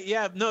 you're right.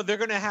 Yeah, no, they're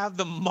gonna have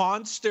the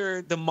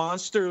monster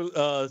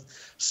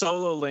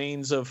solo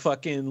lanes of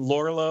fucking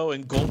Lorlo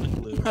and Golden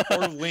Blue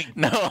or Link.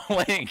 No,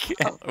 Link.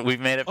 We've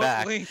made it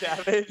back. Link.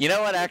 You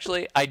know what?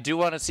 Actually, I do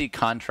want to see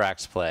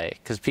Contracts play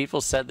because people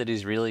said that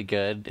he's really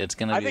good. It's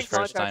gonna be his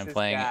first time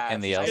playing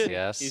in the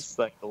LCS. He's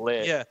like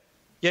lit. Yeah.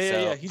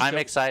 I'm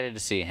excited to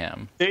see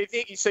him. Do you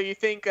think? So you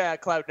think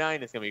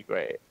Cloud9 is gonna be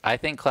great? I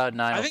think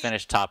Cloud9 will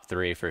finish top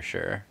 3 for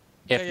sure.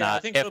 If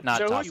not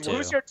top 2.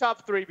 Who's your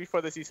top 3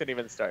 before the season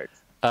even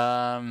starts?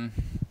 Cloud9,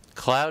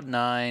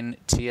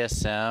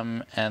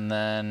 TSM, and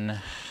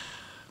then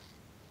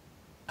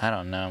I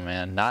don't know,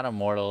 man. Not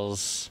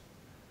Immortals.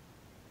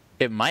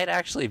 It might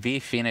actually be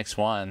Phoenix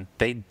One.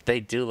 They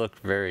do look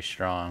very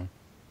strong.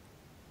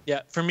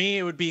 Yeah, for me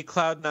it would be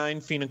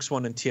Cloud9, Phoenix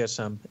One, and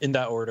TSM in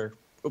that order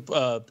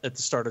at the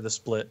start of the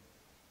split.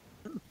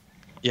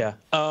 Yeah.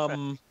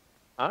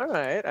 All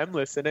right, I'm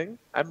listening.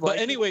 But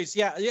anyways,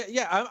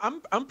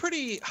 I'm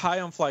pretty high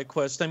on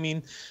FlyQuest. I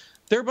mean,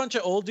 they're a bunch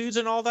of old dudes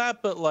and all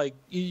that, but like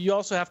you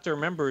also have to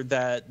remember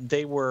that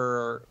they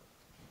were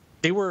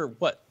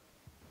what?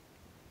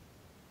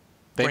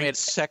 They made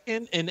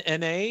second in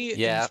NA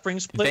in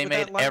spring split. They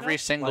made every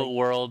single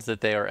world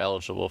that they are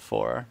eligible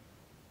for,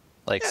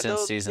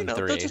 since season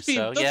 3.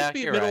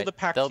 You're right.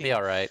 They'll be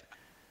all right.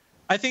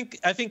 I think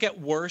at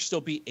worst they'll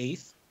be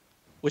 8th,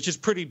 which is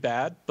pretty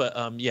bad. But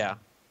yeah.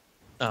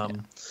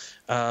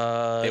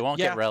 They won't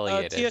get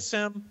relegated.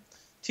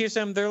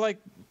 TSM, they're like,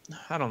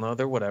 I don't know,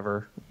 they're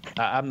whatever.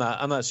 I'm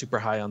not super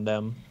high on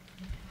them.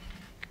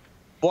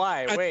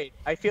 Why? Wait,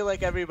 I feel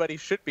like everybody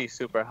should be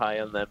super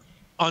high on them.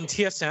 On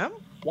TSM?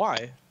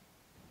 Why?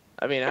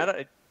 I mean,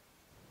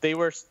 They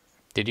were.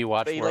 Did you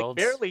watch Worlds?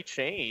 They barely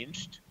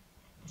changed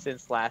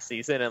since last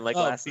season, and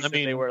last season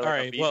they were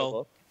unbeatable.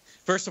 Well,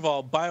 first of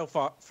all,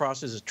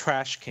 Biofrost is a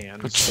trash can.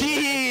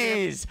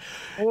 Jeez!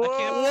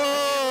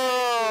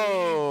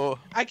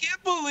 I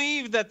can't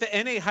believe that the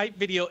NA hype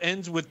video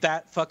ends with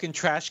that fucking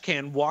trash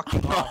can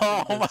walking off.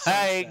 Oh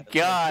my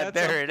god,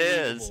 there it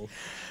is.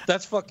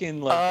 That's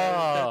fucking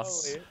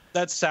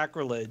that's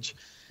sacrilege.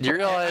 Do you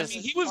realize? I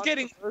mean, he was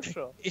getting.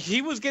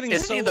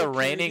 Isn't so he the okay.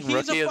 reigning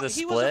rookie of the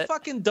He was a split?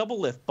 fucking double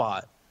lift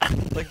bot.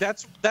 Like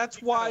that's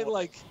why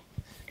like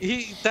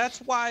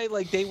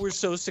they were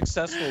so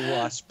successful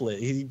last split.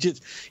 He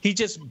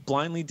just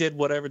blindly did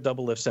whatever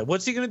double lift said.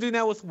 What's he gonna do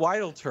now with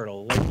Wild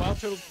Turtle? Like Wild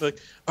Turtle's like,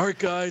 all right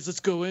guys, let's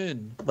go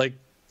in. Like,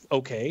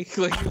 okay,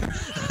 like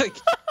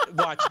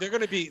watch, they're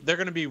gonna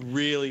be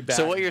really bad.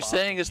 So what you're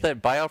saying is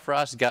that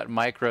Biofrost got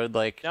microed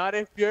like. Not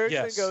if Bjergsen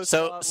Yes. goes.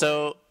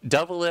 So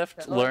Double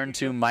Lift learned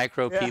to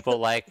micro people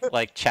like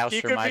Chowster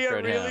he could be a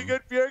microed really him.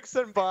 good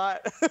Bjergsen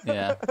bot.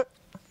 Yeah,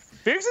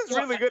 Bjergsen's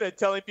really good at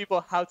telling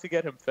people how to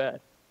get him fed.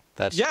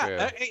 that's true.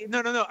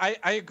 No. I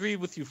agree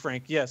with you,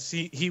 Frank. Yes,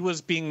 he was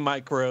being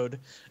microed,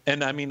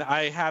 and I mean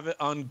I have it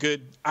on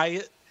good.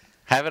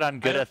 Have it on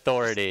good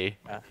authority.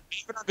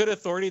 Even on good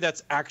authority,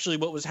 that's actually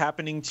what was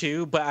happening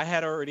too. But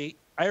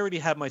I already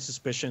had my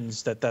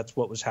suspicions that that's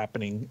what was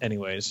happening,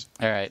 anyways.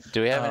 All right.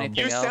 Do we have anything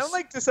You else? sound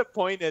like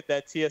disappointed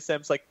that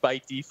TSM's like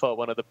by default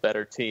one of the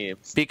better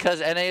teams. Because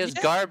NA is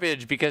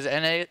garbage. Because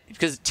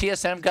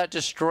TSM got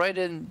destroyed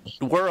in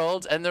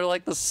Worlds, and they're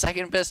like the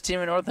second best team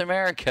in North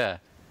America.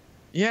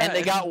 Yeah, And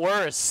they got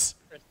worse.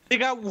 They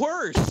got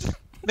worse.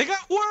 They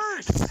got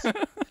worse.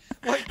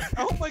 Like,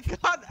 oh my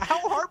god,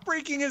 how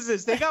heartbreaking is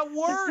this? They got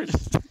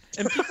worse.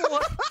 And people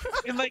are,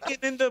 and like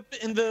in the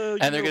And they're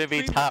gonna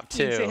be top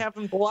two. They have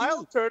them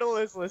Wild Turtle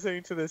is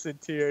listening to this in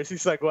tears.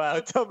 He's like,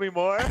 "Wow, tell me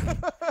more."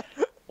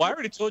 Well, I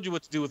already told you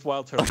what to do with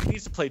Wild Turtle. He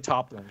needs to play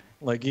top lane.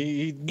 Like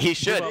he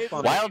should. grew up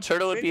on Wild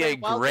Turtle would be a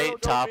Wild great Turtle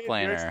go top mid,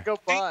 laner. Bjergsen go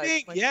bot.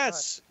 Ding, My ding.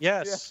 Yes.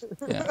 Yeah.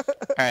 All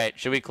right.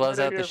 Should we close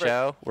Heard it out the here first.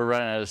 show? We're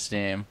running out of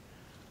steam. God.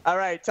 All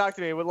right, talk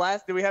to me.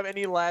 Do we have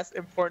any last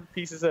important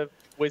pieces of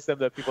wisdom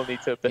that people need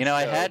to? You know,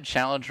 I bestow? had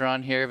Challenger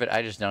on here, but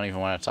I just don't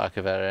even want to talk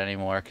about it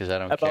anymore because I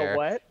don't about care.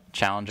 what?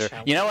 Challenger.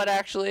 You know what?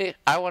 Actually,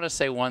 I want to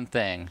say one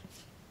thing.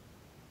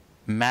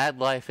 Mad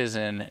Life is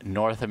in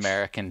North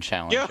American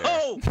Challenger.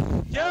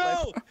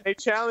 Yo! Hey,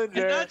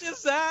 Challenger. And not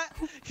just that,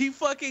 he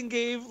fucking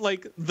gave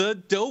like the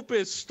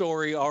dopest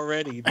story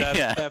already.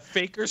 That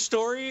Faker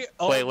story.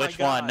 Oh Wait, my which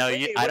God. one? No,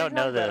 Wait, I what don't are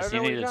know you talking about? this. I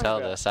You don't know need to what tell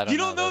you're this. I don't You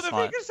know don't know this the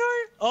one. Faker story?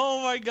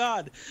 Oh my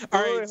God!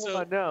 All right, Wait, hold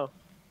on, no.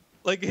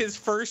 like his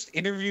first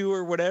interview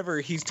or whatever,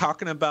 he's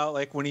talking about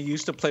like when he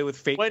used to play with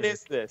Faker. When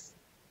is this?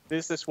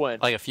 This when?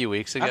 Like a few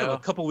weeks I don't know, ago. a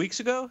couple weeks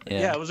ago.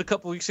 Yeah. It was a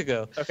couple weeks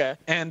ago. Okay.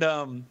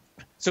 And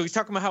so he's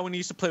talking about how when he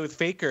used to play with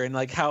Faker and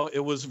like how it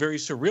was very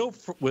surreal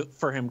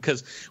for him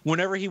because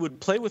whenever he would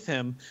play with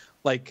him,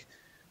 like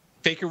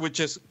Faker would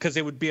just because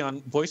they would be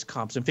on voice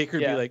comps and Faker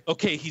would be like,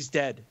 okay, he's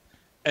dead,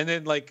 and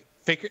then like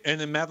Faker and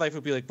then Mad Life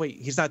would be like, wait,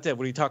 he's not dead.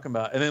 What are you talking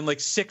about? And then like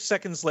 6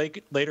 seconds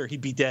later,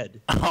 heid be dead.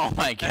 Oh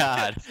my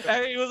God.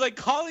 And he was like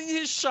calling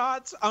his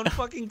shots on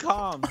fucking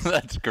comms.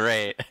 That's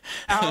great.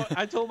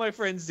 I told my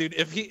friends, dude,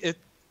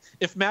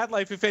 if Mad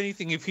Life, if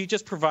anything, if he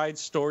just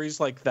provides stories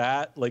like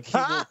that, like he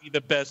will be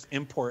the best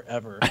import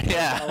ever.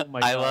 Yeah, Oh my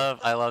God.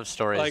 I love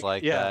stories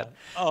like that.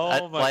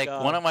 Oh my like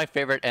God. one of my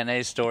favorite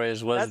NA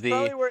stories was That's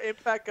probably where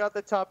Impact got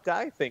the top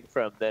die thing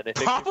from. Then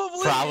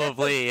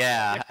Probably,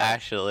 yeah,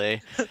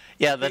 actually.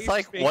 Yeah, that's Face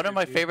like Faker, one of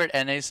my dude. favorite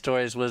NA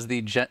stories was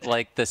this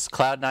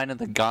Cloud9 in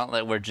the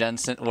Gauntlet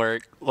where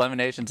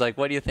Lemonation's like,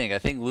 what do you think? I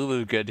think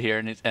Lulu good here.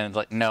 And it's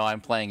like, no,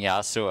 I'm playing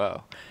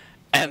Yasuo.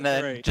 And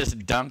then Right. just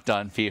dunked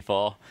on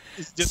people.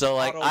 just So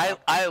like auto-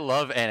 I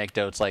love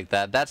anecdotes like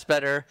that. That's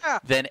better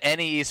than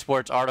any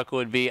esports article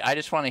would be. I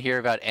just want to hear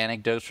about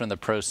anecdotes from the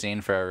pro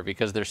scene forever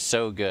because they're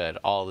so good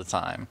all the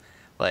time.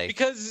 Like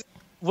because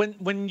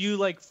when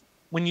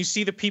you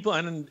see the people,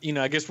 and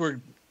I guess we're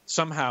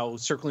somehow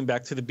circling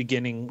back to the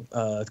beginning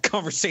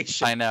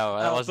conversation. I know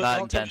that was but not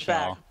I'll get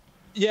intentional.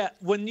 Yeah,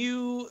 when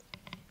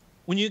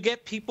you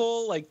get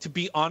people like to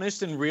be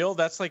honest and real,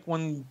 that's like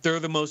when they're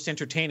the most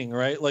entertaining,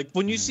 right? Like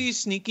when you see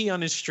Sneaky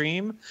on his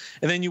stream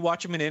and then you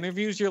watch him in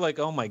interviews, you're like,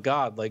 oh my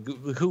God, like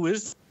who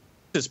is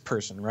this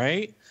person,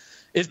 right?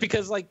 It's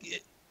because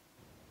like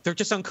they're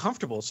just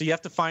uncomfortable. So you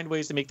have to find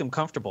ways to make them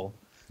comfortable.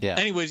 Yeah.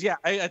 Anyways, yeah,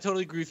 I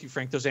totally agree with you,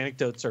 Frank. Those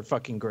anecdotes are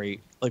fucking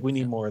great. Like we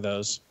need more of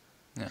those.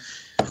 Yeah.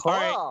 Cool. All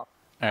right. All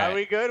right. Are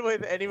we good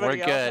with anybody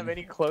We're else good. have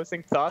any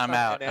closing thoughts? I'm on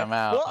out. NA? I'm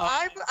out. Well,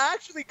 I'm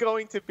actually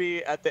going to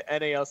be at the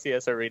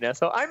NALCS arena,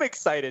 so I'm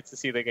excited to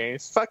see the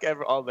games. Fuck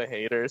all the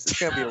haters. It's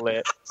gonna be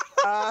lit.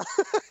 Well,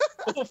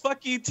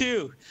 fuck you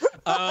too.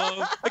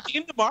 The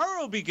game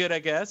tomorrow will be good, I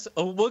guess.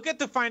 We'll get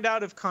to find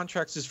out if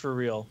Contracts is for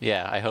real.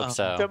 Yeah, I hope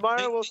so.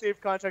 Tomorrow we'll see if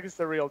contract is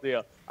the real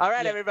deal. All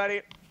right,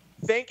 everybody.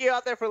 Thank you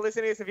out there for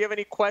listening to us. If you have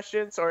any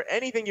questions or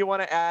anything you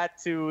want to add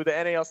to the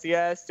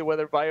NALCS, to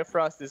whether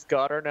Biofrost is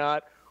God or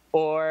not,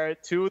 or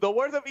to the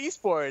worth of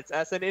esports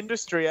as an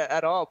industry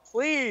at all,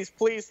 please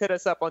hit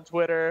us up on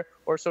Twitter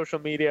or social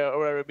media or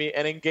wherever it be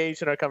and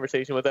engage in our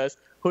conversation with us.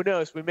 Who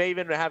knows? We may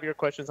even have your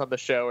questions on the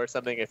show or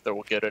something if they're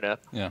good enough.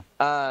 Yeah.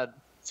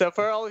 So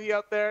for all of you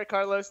out there,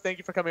 Carlos, thank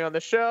you for coming on the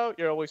show.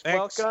 You're always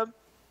welcome.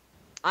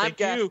 I'm Thank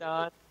you.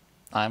 Gaston.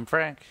 I'm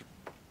Frank.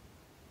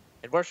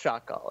 And we're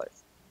Shot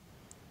Callers.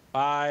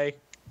 Bye.